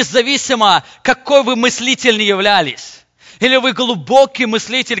 Независимо, какой вы мыслитель не являлись. Или вы глубокий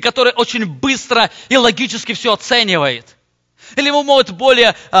мыслитель, который очень быстро и логически все оценивает. Или вы, может,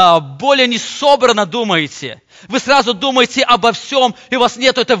 более несобранно думаете. Вы сразу думаете обо всем, и у вас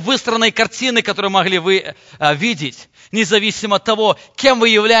нет этой выстроенной картины, которую могли вы видеть. Независимо от того, кем вы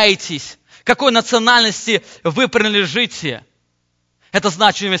являетесь, какой национальности вы принадлежите. Эта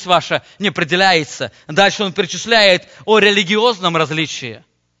значимость ваша не определяется. Дальше он перечисляет о религиозном различии.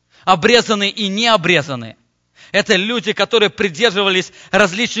 Обрезанные и необрезанные. Это люди, которые придерживались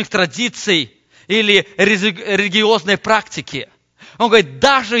различных традиций или религиозной практики. Он говорит,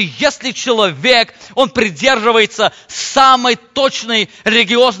 даже если человек, он придерживается самой точной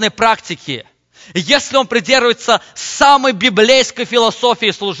религиозной практики, если он придерживается самой библейской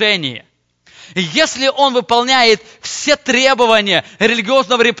философии служения, если он выполняет все требования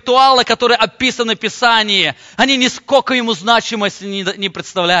религиозного ритуала, которые описаны в Писании, они нисколько ему значимости не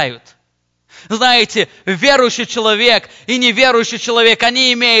представляют. Знаете, верующий человек и неверующий человек,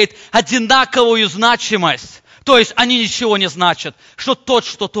 они имеют одинаковую значимость. То есть они ничего не значат, что тот,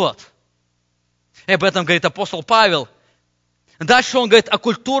 что тот. И об этом говорит апостол Павел. Дальше он говорит о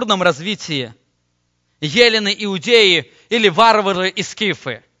культурном развитии. Елены, иудеи или варвары и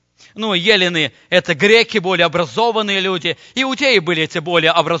скифы. Елены – это греки, более образованные люди. Иудеи были эти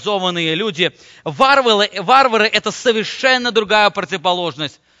более образованные люди. Варвары – это совершенно другая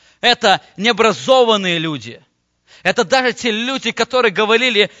противоположность. Это необразованные люди. Это даже те люди, которые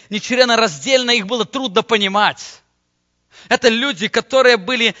говорили нечленораздельно, их было трудно понимать. Это люди, которые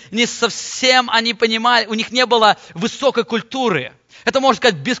были не совсем, они понимали, у них не было высокой культуры. Это, можно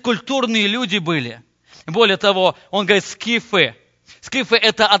сказать, бескультурные люди были. Более того, он говорит скифы. Скифы –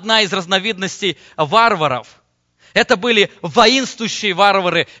 это одна из разновидностей варваров. Это были воинствующие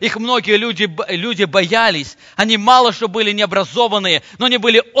варвары. Их многие люди боялись. Они мало что были необразованные, но они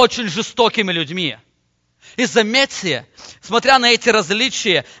были очень жестокими людьми. И заметьте, смотря на эти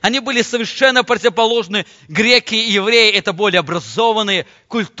различия, они были совершенно противоположны. Греки и евреи – это более образованные,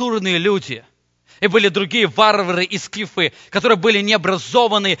 культурные люди. И были другие варвары и скифы, которые были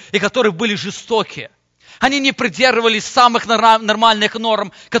необразованные и которые были жестокие. Они не придерживались самых нормальных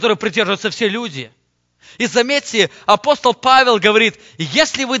норм, которые придерживаются все люди. И заметьте, апостол Павел говорит,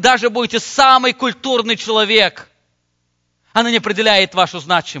 если вы даже будете самый культурный человек, она не определяет вашу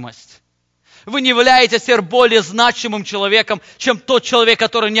значимость. Вы не являетесь более значимым человеком, чем тот человек,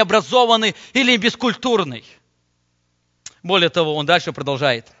 который необразованный или бескультурный. Более того, он дальше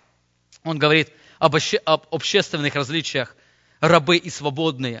продолжает. Он говорит об общественных различиях. Рабы и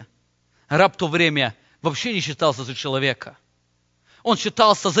свободные. Раб в то время вообще не считался за человека. Он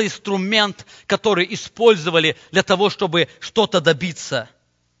считался за инструмент, который использовали для того, чтобы что-то добиться.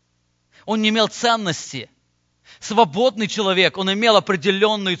 Он не имел ценности. Свободный человек, он имел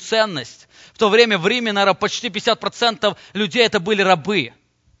определенную ценность. В то время в Риме, наверное, почти 50% людей это были рабы.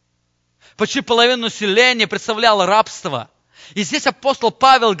 Почти половину населения представляло рабство. И здесь апостол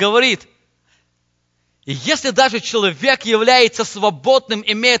Павел говорит, если даже человек является свободным,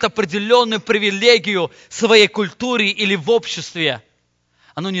 имеет определенную привилегию в своей культуре или в обществе,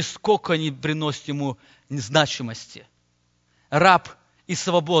 оно нисколько не приносит ему значимости. Раб и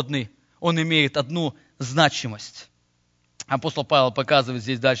свободный, он имеет одну значимость. Апостол Павел показывает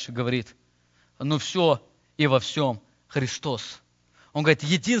здесь дальше, говорит, все и во всем Христос. Он говорит,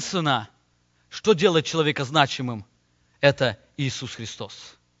 единственное, что делает человека значимым, это Иисус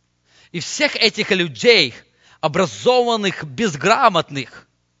Христос. И всех этих людей, образованных, безграмотных,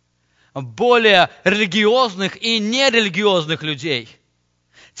 более религиозных и нерелигиозных людей,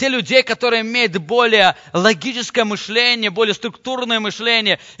 те людей, которые имеют более логическое мышление, более структурное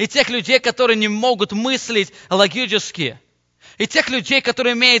мышление, и тех людей, которые не могут мыслить логически, и тех людей,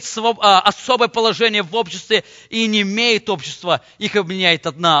 которые имеют особое положение в обществе и не имеют общества, их объединяет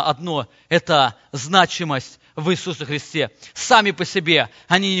одно – это значимость в Иисусе Христе. Сами по себе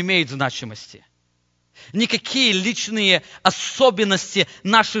они не имеют значимости. Никакие личные особенности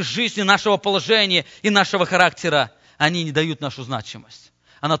нашей жизни, нашего положения и нашего характера, они не дают нашу значимость.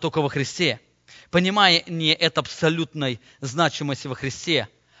 Она только во Христе. Понимание этой абсолютной значимости во Христе,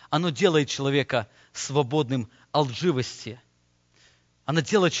 оно делает человека свободным от лживости. Она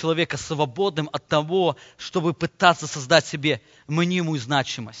делает человека свободным от того, чтобы пытаться создать себе мнимую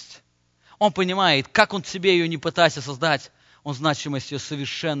значимость. Он понимает, как он себе ее не пытается создать, он значимость ее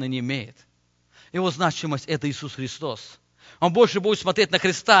совершенно не имеет. Его значимость – это Иисус Христос. Он больше будет смотреть на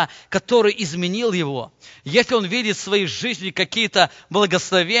Христа, который изменил его. Если он видит в своей жизни какие-то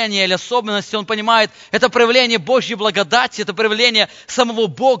благословения или особенности, он понимает, это проявление Божьей благодати, это проявление самого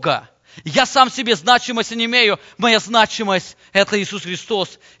Бога. Я сам себе значимости не имею, моя значимость – это Иисус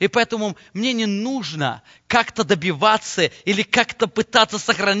Христос. И поэтому мне не нужно как-то добиваться или как-то пытаться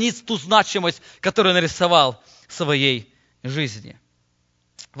сохранить ту значимость, которую я нарисовал в своей жизни.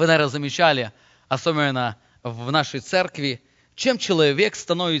 Вы, наверное, замечали, особенно в нашей церкви, чем человек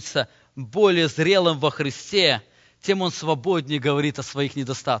становится более зрелым во Христе, тем он свободнее говорит о своих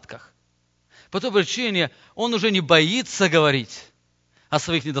недостатках. По той причине он уже не боится говорить о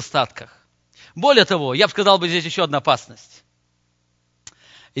своих недостатках. Более того, я бы сказал здесь еще одна опасность.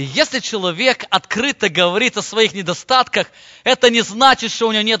 Если человек открыто говорит о своих недостатках, это не значит, что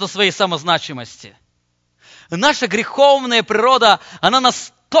у него нет своей самозначимости. Наша греховная природа, она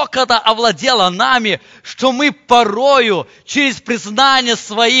настолько овладела нами, что мы порою через признание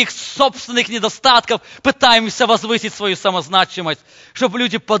своих собственных недостатков пытаемся возвысить свою самозначимость, чтобы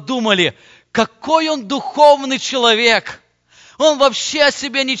люди подумали, какой он духовный человек. Он вообще о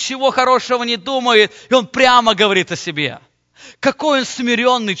себе ничего хорошего не думает, и он прямо говорит о себе. Какой он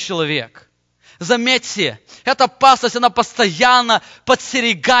смиренный человек. Заметьте, эта опасность, она постоянно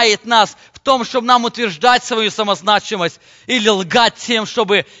подстерегает нас в том, чтобы нам утверждать свою самозначимость или лгать тем,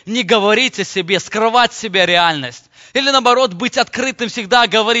 чтобы не говорить о себе, скрывать в себе реальность. Или наоборот, быть открытым, всегда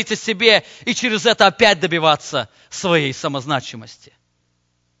говорить о себе и через это опять добиваться своей самозначимости.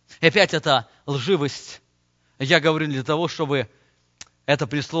 И опять это лживость. Я говорю не для того, чтобы это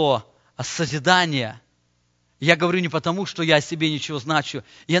принесло созидание. Я говорю не потому, что я о себе ничего значу.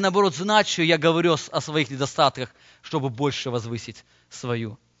 Я, наоборот, значу, я говорю о своих недостатках, чтобы больше возвысить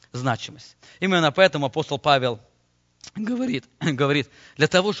свою значимость. Именно поэтому апостол Павел говорит, для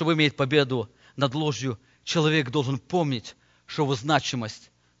того, чтобы иметь победу над ложью, человек должен помнить, что его значимость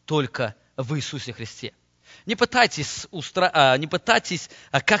только в Иисусе Христе. Не пытайтесь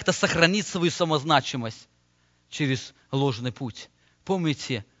как-то сохранить свою самозначимость через ложный путь.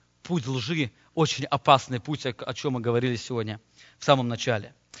 Помните, путь лжи – очень опасный путь, о чем мы говорили сегодня в самом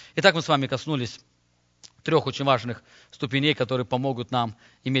начале. Итак, мы с вами коснулись 3 очень важных ступеней, которые помогут нам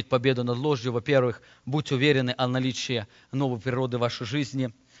иметь победу над ложью. Во-первых, будьте уверены о наличии новой природы в вашей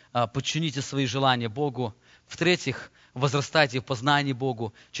жизни. Подчините свои желания Богу. В-третьих, возрастайте в познании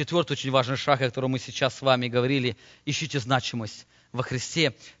Богу. 4-й очень важный шаг, о котором мы сейчас с вами говорили – ищите значимость во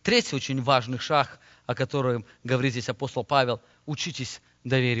Христе. 3-й очень важный шаг, о котором говорит здесь апостол Павел – учитесь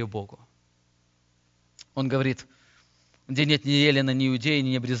доверию Богу. Он говорит, где нет ни елена, ни иудея,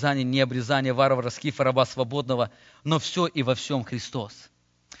 ни обрезания, варвара, скифа, раба свободного, но все и во всем Христос.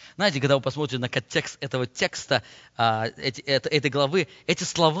 Знаете, когда вы посмотрите на контекст этого текста, этой главы, эти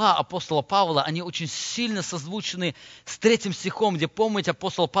слова апостола Павла, они очень сильно созвучны с 3 стихом, где, помните,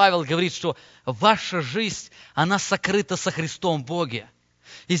 апостол Павел говорит, что ваша жизнь, она сокрыта со Христом в Боге.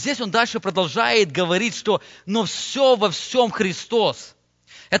 И здесь он дальше продолжает говорить, что «но все во всем Христос».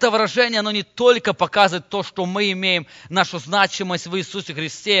 Это выражение, оно не только показывает то, что мы имеем нашу значимость в Иисусе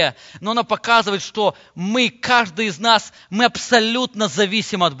Христе, но оно показывает, что мы, каждый из нас, мы абсолютно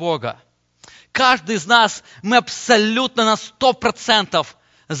зависим от Бога. Каждый из нас, мы абсолютно на 100%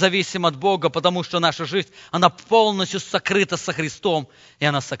 зависим от Бога, потому что наша жизнь, она полностью сокрыта со Христом, и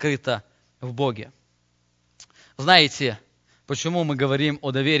она сокрыта в Боге. Знаете, почему мы говорим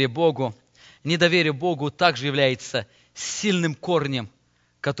о доверии Богу? Недоверие Богу также является сильным корнем,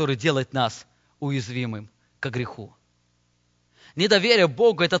 который делает нас уязвимым к греху. Недоверие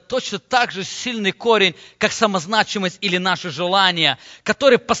Богу – это точно так же сильный корень, как самозначимость или наши желания,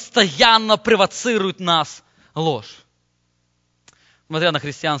 которые постоянно провоцируют нас ложь. Смотря на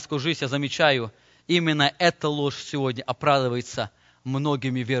христианскую жизнь, я замечаю, именно эта ложь сегодня оправдывается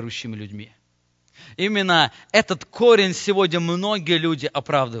многими верующими людьми. Именно этот корень сегодня многие люди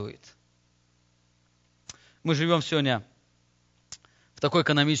оправдывают. Мы живем сегодня в такой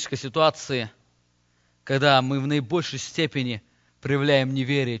экономической ситуации, когда мы в наибольшей степени проявляем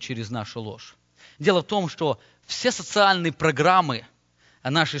неверие через нашу ложь. Дело в том, что все социальные программы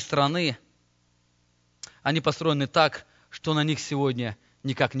нашей страны, они построены так, что на них сегодня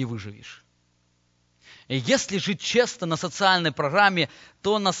никак не выживешь. И если жить честно на социальной программе,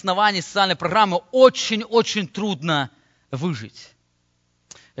 то на основании социальной программы очень-очень трудно выжить.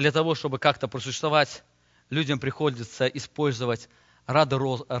 И для того, чтобы как-то просуществовать, людям приходится использовать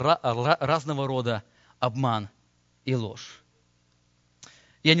разного рода обман и ложь.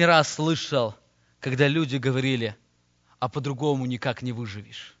 Я не раз слышал, когда люди говорили, а по-другому никак не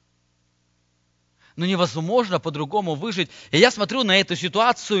выживешь. Ну невозможно по-другому выжить. И я смотрю на эту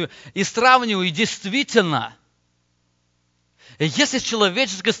ситуацию и сравниваю, и действительно, если с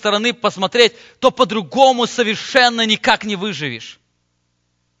человеческой стороны посмотреть, то по-другому совершенно никак не выживешь.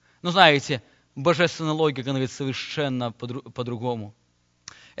 Но знаете, божественная логика говорит совершенно по-другому.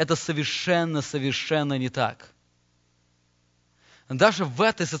 Это совершенно не так. Даже в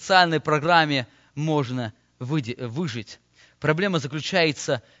этой социальной программе можно выжить. Проблема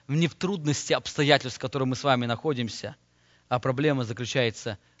заключается не в трудности обстоятельств, в которых мы с вами находимся, а проблема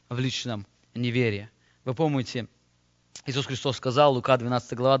заключается в личном неверии. Вы помните, Иисус Христос сказал, Лука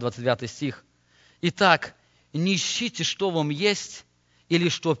 12 глава, 29 стих, «Итак, не ищите, что вам есть, или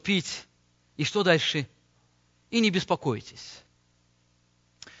что пить, и что дальше, и не беспокойтесь.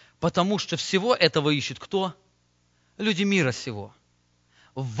 Потому что всего этого ищет кто? Люди мира сего.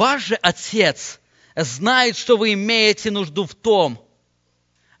 Ваш же Отец знает, что вы имеете нужду в том,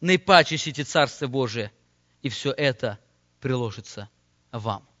 наипаче ищите Царство Божие, и все это приложится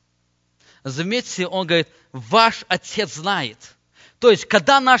вам». Заметьте, он говорит, ваш Отец знает. То есть,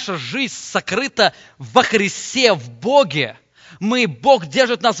 когда наша жизнь сокрыта во Христе, в Боге, Бог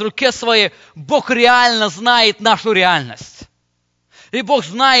держит нас в руке своей, Бог реально знает нашу реальность. И Бог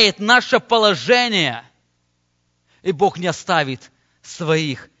знает наше положение. И Бог не оставит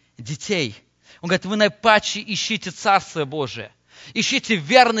своих детей. Он говорит, вы наипаче ищите Царство Божие. Ищите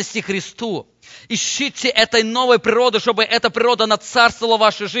верности Христу. Ищите этой новой природы, чтобы эта природа надцарствовала в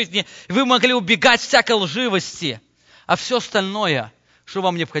вашей жизни. И вы могли убегать всякой лживости. А все остальное, что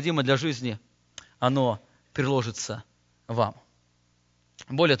вам необходимо для жизни, оно приложится вам.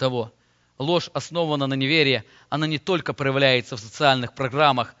 Более того, ложь, основанная на неверии, она не только проявляется в социальных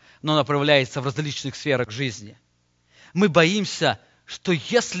программах, но она проявляется в различных сферах жизни. Мы боимся, что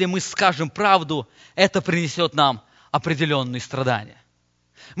если мы скажем правду, это принесет нам определенные страдания.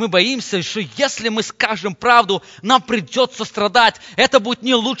 Мы боимся, что если мы скажем правду, нам придется страдать. Это будет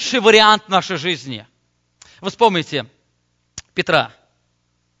не лучший вариант нашей жизни. Вы вспомните Петра,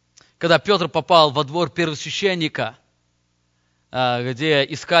 когда Петр попал во двор первосвященника, где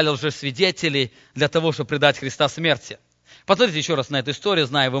искали лжесвидетелей для того, чтобы предать Христа смерти. Посмотрите еще раз на эту историю,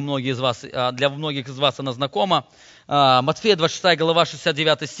 знаю, для многих из вас она знакома. Матфея 26 глава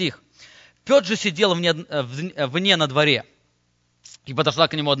 69 стих. Петр же сидел вне на дворе. И подошла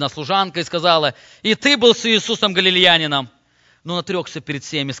к нему одна служанка и сказала, «И ты был с Иисусом Галилеянином». Но он отрекся перед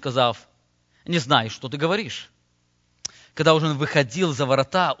всеми, сказав, «Не знаю, что ты говоришь». Когда уже он выходил за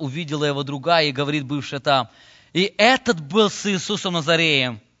ворота, увидела его другая и говорит, бывшая там, «И этот был с Иисусом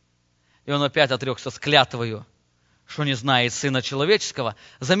Назареем». И он опять отрекся с клятвою, что не знает Сына Человеческого.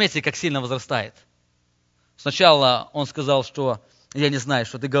 Заметьте, как сильно возрастает. Сначала он сказал, что «я не знаю,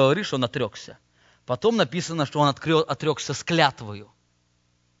 что ты говоришь», он отрекся. Потом написано, что он отрекся с клятвою.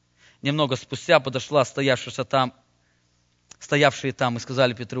 Немного спустя подошла стоявшие там и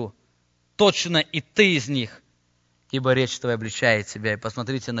сказали Петру, «Точно и ты из них, ибо речь твоя обличает тебя». И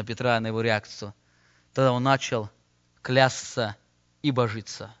посмотрите на Петра, на его реакцию. Тогда он начал клясться и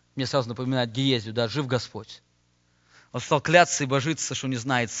божиться. Мне сразу напоминает Гиезию, да, жив Господь. Он стал клясться и божиться, что не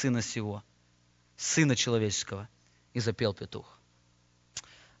знает Сына сего, Сына Человеческого. И запел петух.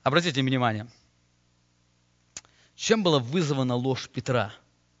 Обратите внимание, чем была вызвана ложь Петра?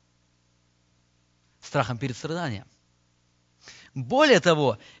 Страхом перед страданием. Более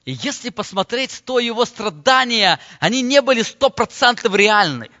того, если посмотреть, то его страдания, они не были 100%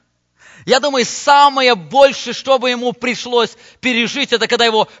 реальны. Я думаю, самое большее, что бы ему пришлось пережить, это когда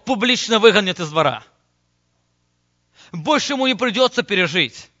его публично выгонят из двора. Больше ему не придется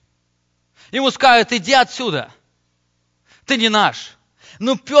пережить. Ему скажут, иди отсюда, ты не наш.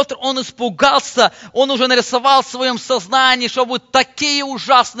 Но Петр, он испугался, он уже нарисовал в своем сознании, что будут такие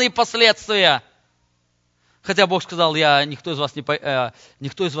ужасные последствия. Хотя Бог сказал, никто из вас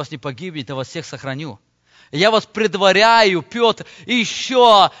не погибнет, я вас всех сохраню. Я вас предваряю, Петр, и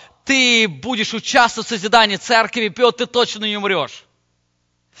еще ты будешь участвовать в созидании церкви, Петр, ты точно не умрешь.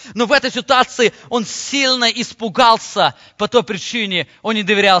 Но в этой ситуации он сильно испугался, по той причине он не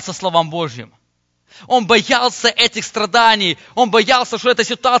доверялся словам Божьим. Он боялся этих страданий, он боялся, что эта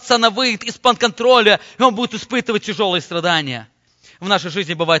ситуация, она выйдет из-под контроля, и он будет испытывать тяжелые страдания. В нашей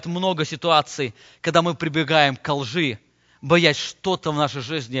жизни бывает много ситуаций, когда мы прибегаем к лжи, боясь, что-то в нашей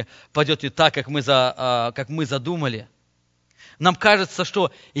жизни пойдет не так, как мы задумали. Нам кажется,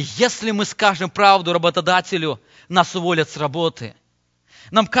 что если мы скажем правду работодателю, нас уволят с работы.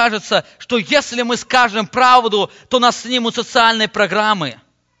 Нам кажется, что если мы скажем правду, то нас снимут социальные программы.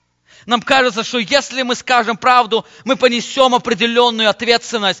 Нам кажется, что если мы скажем правду, мы понесем определенную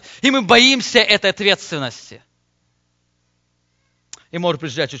ответственность, и мы боимся этой ответственности. И может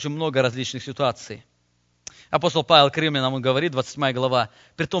приезжать очень много различных ситуаций. Апостол Павел к Римлянам, он говорит, 28 глава,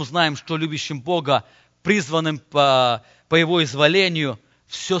 «Притом знаем, что любящим Бога, призванным по Его изволению,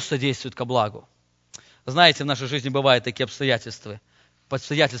 все содействует ко благу». Знаете, в нашей жизни бывают такие обстоятельства,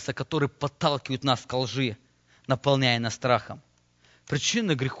 которые подталкивают нас к лжи, наполняя нас страхом.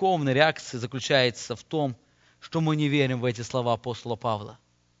 Причина греховной реакции заключается в том, что мы не верим в эти слова апостола Павла.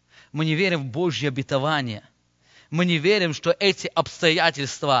 Мы не верим в Божье обетование. Мы не верим, что эти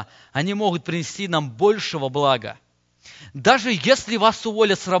обстоятельства, они могут принести нам большего блага. Даже если вас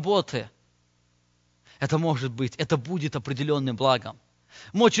уволят с работы, это будет определенным благом.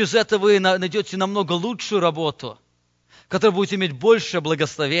 Может, через это вы найдете намного лучшую работу, которая будет иметь большее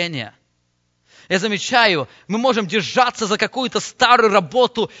благословение. Я замечаю, мы можем держаться за какую-то старую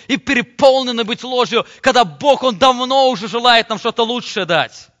работу и переполнены быть ложью, когда Бог, Он давно уже желает нам что-то лучшее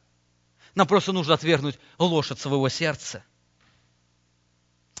дать. Нам просто нужно отвергнуть ложь от своего сердца.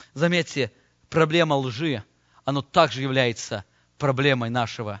 Заметьте, проблема лжи, она также является проблемой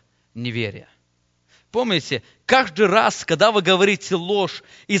нашего неверия. Помните, каждый раз, когда вы говорите ложь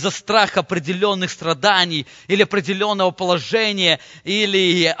из-за страха определенных страданий, или определенного положения,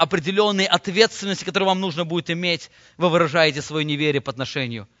 или определенной ответственности, которую вам нужно будет иметь, вы выражаете свое неверие по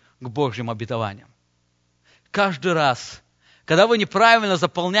отношению к Божьим обетованиям. Каждый раз, когда вы неправильно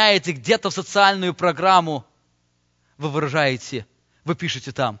заполняете где-то в социальную программу, вы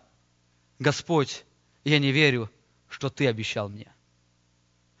пишете там: «Господь, я не верю, что Ты обещал мне».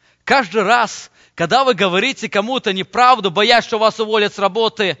 Каждый раз, когда вы говорите кому-то неправду, боясь, что вас уволят с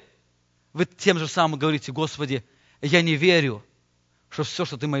работы, вы тем же самым говорите: «Господи, я не верю, что все,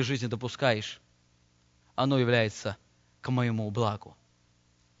 что Ты в моей жизни допускаешь, оно является к моему благу».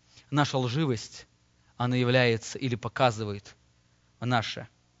 Наша лживость, она является или показывает наше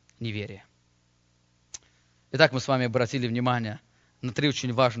неверие. Итак, мы с вами обратили внимание на 3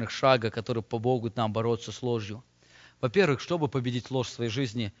 очень важных шага, которые помогут нам бороться с ложью. Во-первых, чтобы победить ложь в своей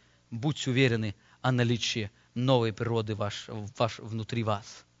жизни, будьте уверены о наличии новой природы внутри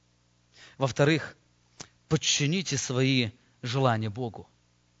вас. Во-вторых, подчините свои желания Богу.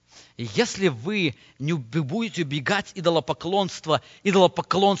 И если вы не будете убегать идолопоклонства,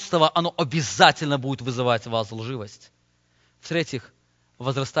 оно обязательно будет вызывать в вас лживость. В-третьих,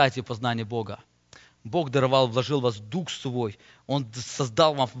 возрастайте в познании Бога. Бог вложил в вас Дух Свой, Он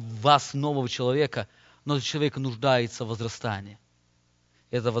создал в вас нового человека, но человек нуждается в возрастании.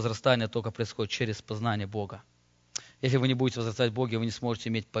 Это возрастание только происходит через познание Бога. Если вы не будете возрастать в Боге, вы не сможете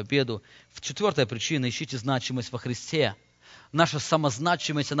иметь победу. 4-я причина: ищите значимость во Христе. Наша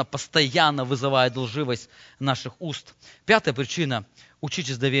самозначимость, она постоянно вызывает лживость наших уст. 5-я причина: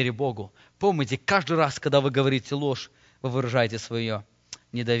 учитесь доверию Богу. Помните, каждый раз, когда вы говорите ложь, вы выражаете свое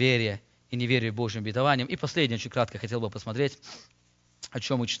недоверие и неверие Божьим обетованиям. И последнее, очень кратко хотел бы посмотреть, о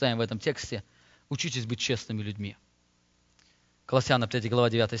чем мы читаем в этом тексте. Учитесь быть честными людьми. Колоссянам 3 глава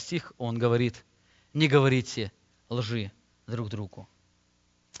 9 стих, он говорит: не говорите лжи друг другу.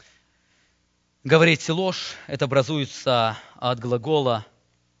 Говорить ложь, это образуется от глагола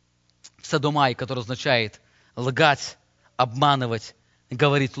садомай, который означает лгать, обманывать,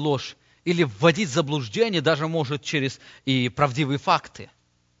 говорить ложь или вводить в заблуждение, даже может через и правдивые факты.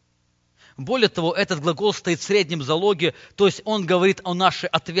 Более того, этот глагол стоит в среднем залоге, то есть он говорит о нашей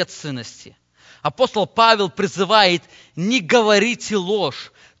ответственности. Апостол Павел призывает: не говорите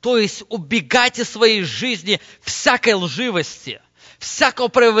ложь, то есть убегайте в своей жизни всякой лживости, всякого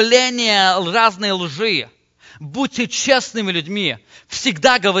проявления разной лжи. Будьте честными людьми,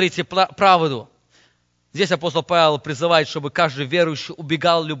 всегда говорите правду. Здесь апостол Павел призывает, чтобы каждый верующий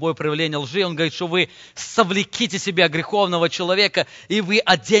убегал любое проявление лжи. Он говорит, что вы совлеките себя греховного человека, и вы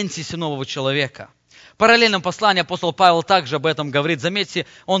оденьтесь нового человека. В параллельном послании апостол Павел также об этом говорит. Заметьте,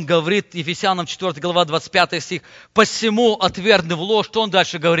 он говорит, Ефесянам 4 глава 25 стих: «Посему, отвергнув ложь», что он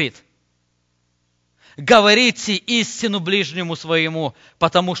дальше говорит? «Говорите истину ближнему своему,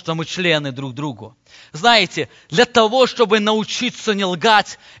 потому что мы члены друг другу». Знаете, для того, чтобы научиться не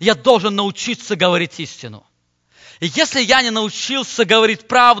лгать, я должен научиться говорить истину. И если я не научился говорить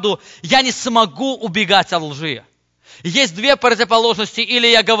правду, я не смогу убегать от лжи. Есть 2 противоположности: или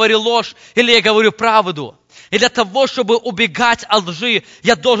я говорю ложь, или я говорю правду. И для того, чтобы убегать от лжи,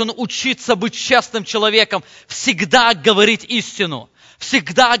 я должен учиться быть честным человеком, всегда говорить истину,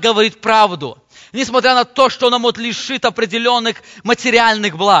 всегда говорить правду. Несмотря на то, что оно может лишить определенных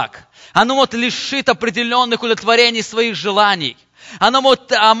материальных благ, оно может лишить определенных удовлетворений своих желаний, Она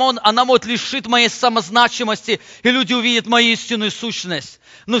может лишить моей самозначимости, и люди увидят мою истинную сущность.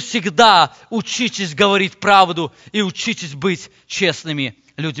 Но всегда учитесь говорить правду и учитесь быть честными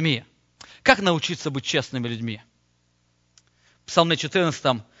людьми. Как научиться быть честными людьми? В Псалме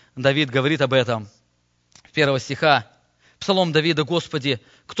 14 Давид говорит об этом. 1 стиха. Псалом Давида: «Господи,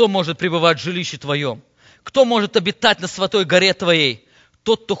 кто может пребывать в жилище Твоем? Кто может обитать на святой горе Твоей?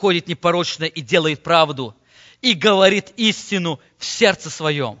 Тот, кто ходит непорочно и делает правду, и говорит истину в сердце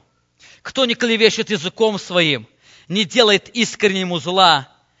своем. Кто не клевещет языком своим, не делает искреннему зла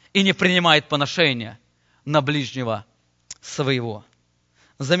и не принимает поношения на ближнего своего».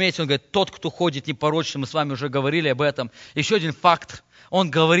 Заметьте, он говорит, тот, кто ходит непорочно, мы с вами уже говорили об этом. Еще один факт, он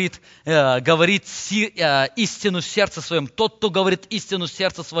говорит истину в сердце своем. Тот, кто говорит истину в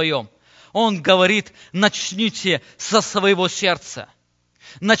сердце своем, он говорит, начните со своего сердца.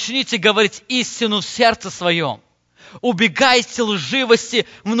 Начните говорить истину в сердце своем. Убегайте лживости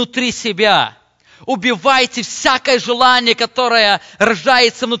внутри себя. Убивайте всякое желание, которое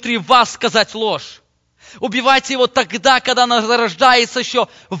рождается внутри вас, сказать ложь. Убивайте его тогда, когда оно зарождается еще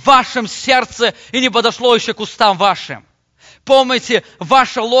в вашем сердце и не подошло еще к устам вашим. Помните,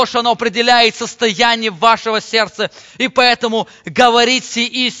 ваша ложь, она определяет состояние вашего сердца, и поэтому говорите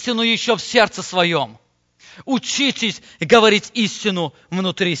истину еще в сердце своем. Учитесь говорить истину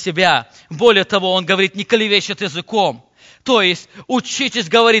внутри себя. Более того, он говорит, не клевещет языком. То есть, учитесь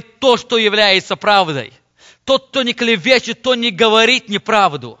говорить то, что является правдой. Тот, кто не клевещет, то не говорит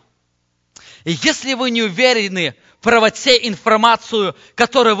неправду. И если вы не уверены в правоте информацию,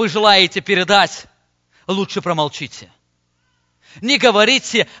 которую вы желаете передать, лучше промолчите. Не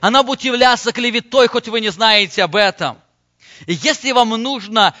говорите, она будет являться клеветой, хоть вы не знаете об этом. И если вам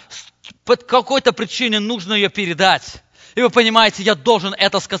нужно, по какой-то причине нужно ее передать, и вы понимаете, я должен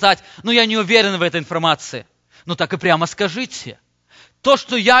это сказать, но я не уверен в этой информации, ну так и прямо скажите. То,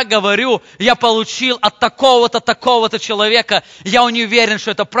 что я говорю, я получил от такого-то, такого-то человека. Я не уверен, что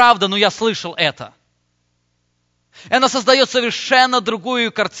это правда, но я слышал это. И она создает совершенно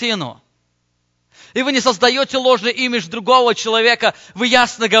другую картину. И вы не создаете ложный имидж другого человека. Вы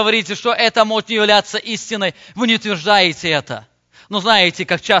ясно говорите, что это может не являться истиной. Вы не утверждаете это. Но знаете,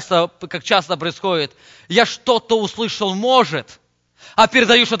 как часто происходит. Я что-то услышал, может, а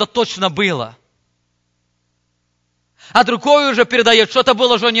передаю, что это точно было. А другой уже передает, что это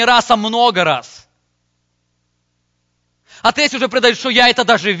было уже не раз, а много раз. А третий уже передает, что я это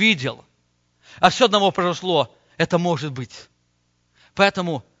даже видел. А все одного произошло. Это может быть.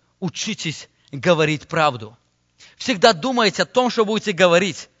 Поэтому учитесь говорить правду. Всегда думайте о том, что будете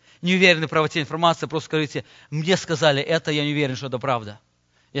говорить. Не уверены в правоте информации, просто скажите, мне сказали это, я не уверен, что это правда.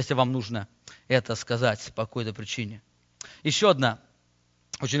 Если вам нужно это сказать по какой-то причине. Еще одна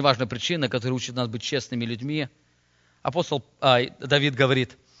очень важная причина, которая учит нас быть честными людьми. Апостол Давид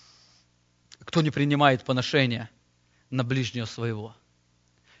говорит, кто не принимает поношения на ближнего своего.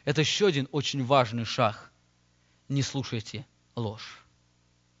 Это еще один очень важный шаг. Не слушайте ложь.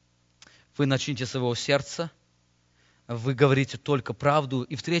 Вы начните своего сердца, вы говорите только правду.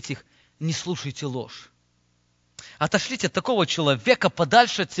 И в-третьих, не слушайте ложь. Отошлите от такого человека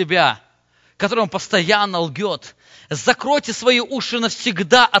подальше от себя, которому постоянно лгет. Закройте свои уши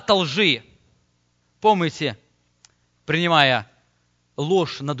навсегда от лжи. Помните, принимая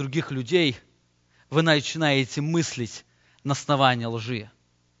ложь на других людей, вы начинаете мыслить на основании лжи.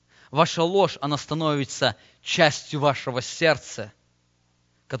 Ваша ложь, она становится частью вашего сердца,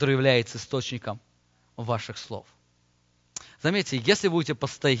 который является источником ваших слов. Заметьте, если вы будете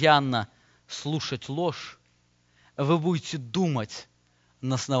постоянно слушать ложь, вы будете думать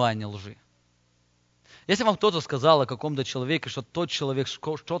на основании лжи. Если вам кто-то сказал о каком-то человеке, что тот человек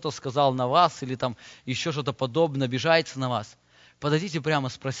что-то сказал на вас или там еще что-то подобное, обижается на вас, подойдите прямо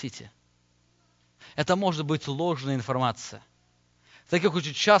спросите. Это может быть ложная информация. Так как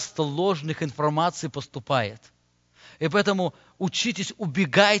очень часто ложных информаций поступает. И поэтому учитесь,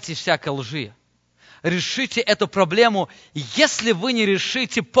 убегайте всякой лжи. Решите эту проблему. Если вы не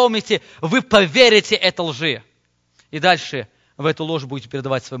решите, помните, вы поверите этой лжи. И дальше в эту ложь будете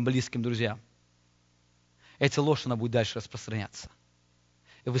передавать своим близким друзьям. Эта ложь, она будет дальше распространяться.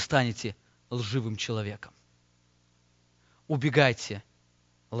 И вы станете лживым человеком. Убегайте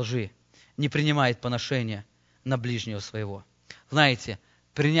лжи. Не принимает поношения на ближнего своего. Знаете,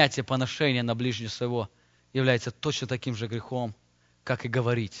 принятие поношения на ближнего своего является точно таким же грехом, как и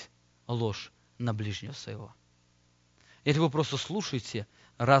говорить ложь на ближнего своего. Если вы просто слушаете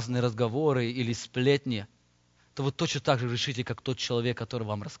разные разговоры или сплетни, то вы точно так же решите, как тот человек, который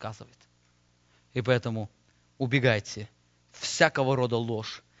вам рассказывает. И поэтому убегайте всякого рода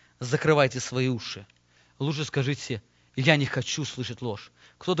ложь, закрывайте свои уши. Лучше скажите, И я не хочу слышать ложь.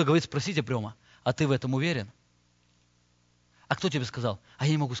 Кто-то говорит, спросите прямо, а ты в этом уверен? А кто тебе сказал? А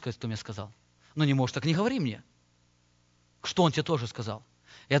я не могу сказать, кто мне сказал. Ну не можешь, так не говори мне. Что он тебе тоже сказал?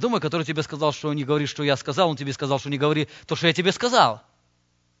 Я думаю, который тебе сказал, что не говори, что я сказал, он тебе сказал, что не говори то, что я тебе сказал.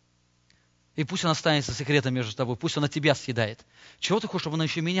 И пусть она останется секретом между тобой, пусть она тебя съедает. Чего ты хочешь, чтобы она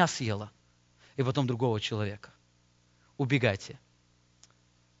еще меня съела? И потом другого человека. Убегайте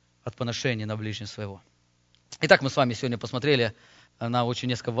от поношения на ближнего своего. Итак, мы с вами сегодня посмотрели на очень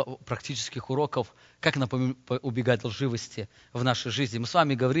несколько практических уроков, как убегать лживости в нашей жизни. Мы с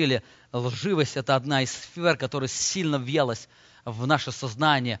вами говорили, лживость – это одна из сфер, которая сильно въелась в наше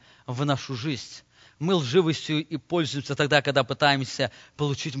сознание, в нашу жизнь. Мы лживостью и пользуемся тогда, когда пытаемся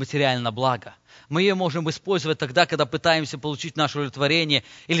получить материальное благо. Мы ее можем использовать тогда, когда пытаемся получить наше удовлетворение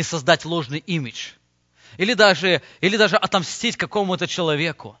или создать ложный имидж. Или даже отомстить какому-то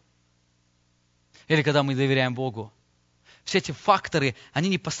человеку. Или когда мы доверяем Богу. Все эти факторы, они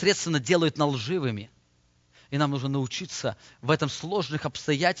непосредственно делают нас лживыми. И нам нужно научиться в этом сложных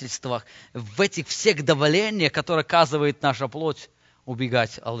обстоятельствах, в этих всех давлениях, которые оказывает наша плоть,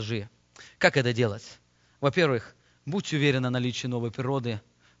 убегать от лжи. Как это делать? Во-первых, будьте уверены в наличии новой природы.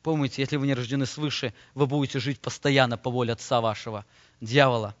 Помните, если вы не рождены свыше, вы будете жить постоянно по воле отца вашего,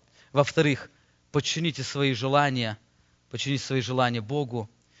 дьявола. Во-вторых, подчините свои желания Богу.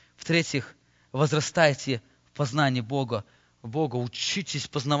 В-третьих, возрастайте в познании Бога, учитесь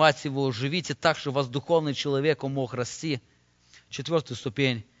познавать Его, живите так, чтобы вас духовный человек мог расти. 4-я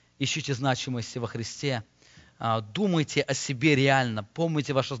ступень, ищите значимости во Христе. Думайте о себе реально,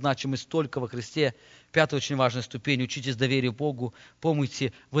 помните вашу значимость только во Христе. 5-я очень важная ступень, учитесь доверию Богу,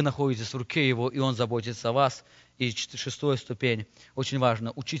 помните, вы находитесь в руке Его, и Он заботится о вас. И 6-я ступень, очень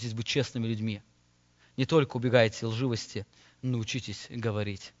важно, учитесь быть честными людьми. Не только убегайте лживости, но учитесь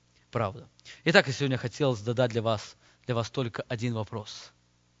говорить правду. Итак, я сегодня хотел задать для вас только один вопрос.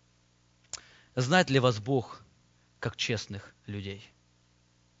 Знает ли вас Бог как честных людей?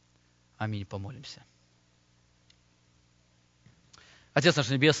 Аминь, помолимся. Отец наш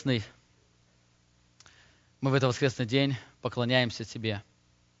Небесный, мы в этот воскресный день поклоняемся Тебе.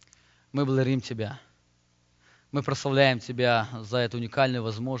 Мы благодарим Тебя. Мы прославляем Тебя за эту уникальную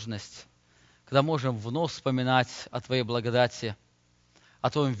возможность, когда можем вновь вспоминать о Твоей благодати, о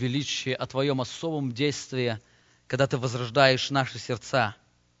Твоем величии, о Твоем особом действии, когда Ты возрождаешь наши сердца.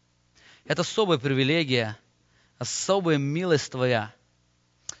 Это особая привилегия, особая милость Твоя,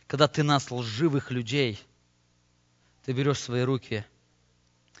 когда Ты нас, лживых людей, Ты берешь в свои руки,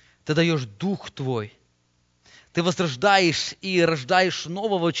 Ты даешь Дух Твой, Ты возрождаешь и рождаешь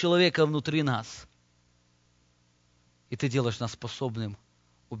нового человека внутри нас. И Ты делаешь нас способным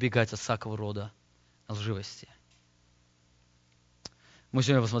убегать от всякого рода лживости. Мы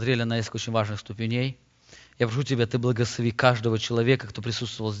сегодня посмотрели на несколько очень важных ступеней. Я прошу Тебя, Ты благослови каждого человека, кто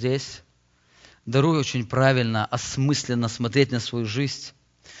присутствовал здесь. Даруй очень правильно, осмысленно смотреть на свою жизнь,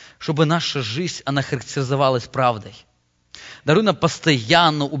 чтобы наша жизнь, она характеризовалась правдой. Даруй нам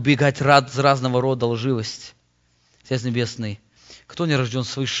постоянно убегать от разного рода лживости. Отец Небесный, кто не рожден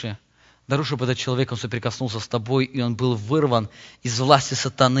свыше, даруй, чтобы этот человек, он соприкоснулся с Тобой, и он был вырван из власти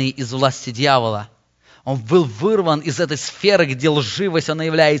сатаны, из власти дьявола. Он был вырван из этой сферы, где лживость, она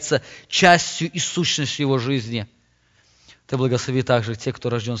является частью и сущностью его жизни. Ты благослови также тех, кто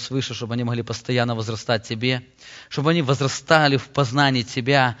рожден свыше, чтобы они могли постоянно возрастать Тебе, чтобы они возрастали в познании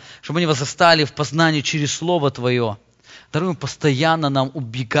Тебя, чтобы они возрастали в познании через Слово Твое. Даруй им постоянно нам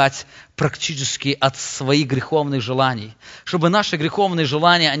убегать практически от своих греховных желаний, чтобы наши греховные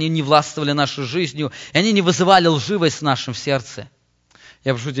желания, они не властвовали нашей жизнью, и они не вызывали лживость в нашем сердце.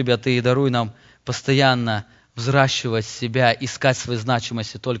 Я прошу Тебя, Ты даруй нам постоянно взращивать себя, искать свои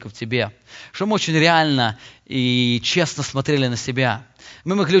значимости только в Тебе. Чтобы мы очень реально и честно смотрели на себя.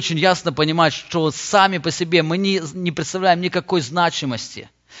 Мы могли очень ясно понимать, что сами по себе мы не представляем никакой значимости.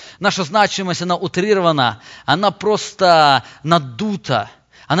 Наша значимость, она утрирована, она просто надута,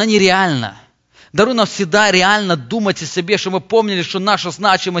 она нереальна. Даруй нам всегда реально думать о себе, чтобы мы помнили, что наша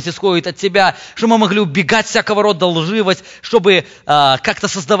значимость исходит от Тебя, чтобы мы могли убегать всякого рода лживость, чтобы как-то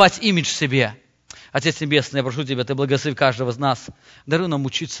создавать имидж в себе. Отец Небесный, я прошу Тебя, Ты благослови каждого из нас. Даруй нам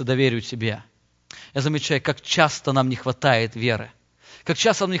учиться доверию Тебе. Я замечаю, как часто нам не хватает веры. Как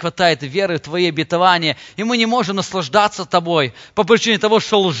часто нам не хватает веры в Твои обетования, и мы не можем наслаждаться Тобой по причине того,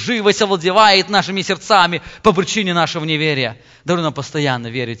 что лживость овладевает нашими сердцами, по причине нашего неверия. Даруй нам постоянно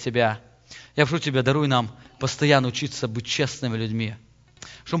верить в Тебя. Я прошу Тебя, даруй нам постоянно учиться быть честными людьми,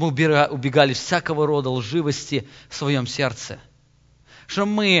 чтобы мы убегали всякого рода лживости в своем сердце,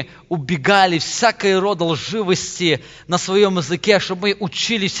 чтобы мы убегали всякой рода лживости на своем языке, чтобы мы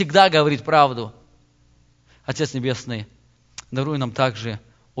учили всегда говорить правду. Отец Небесный, даруй нам также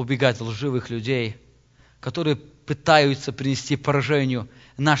убегать лживых людей, которые пытаются принести поражению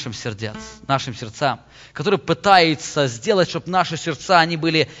нашим сердцам, которые пытаются сделать, чтобы наши сердца, они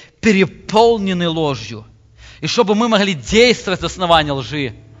были переполнены ложью, и чтобы мы могли действовать на основании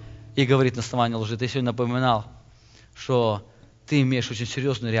лжи и говорить на основании лжи. Ты сегодня напоминал, что ты имеешь очень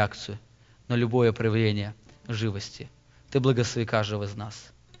серьезную реакцию на любое проявление живости. Ты благослови каждого из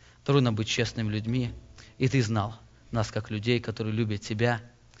нас. Даруй нам быть честными людьми, и Ты знал нас как людей, которые любят Тебя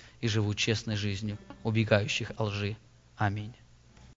и живут честной жизнью, убегающих от лжи. Аминь.